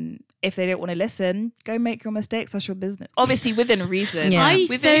themselves. And if they don't want to listen, go make your mistakes. That's your business. Obviously, within reason. Yeah. I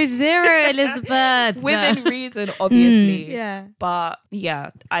so zero, Elizabeth. Within reason, obviously. Yeah. But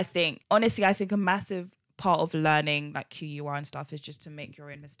yeah, I think a massive part of learning like who you are and stuff is just to make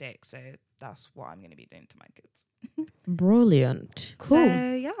your own mistakes. So that's what I'm going to be doing to my kids. Brilliant. Cool. So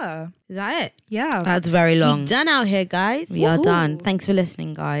yeah. Is that it? Yeah. That's very long. We done out here, guys. We are done. Thanks for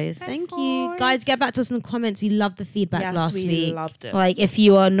listening, guys. Thank you. Guys, get back to us in the comments. We loved the feedback last we week. loved it. Like if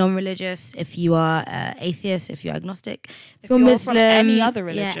you are non-religious, if you are atheist, if you're agnostic, if you're you're Muslim, from any other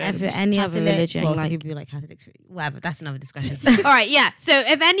religion. yeah, if you're any other Catholic- religion, well, some like people like Catholic, whatever. That's another discussion. All right, yeah. So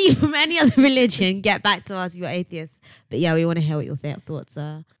if any from any other religion, get back to us if you're atheist. But yeah, we want to hear what your thoughts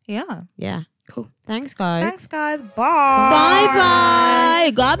are. Yeah. Yeah. Cool. Thanks, guys. Thanks, guys. Bye Bye.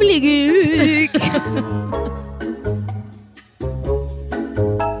 bye. Gobbledygook.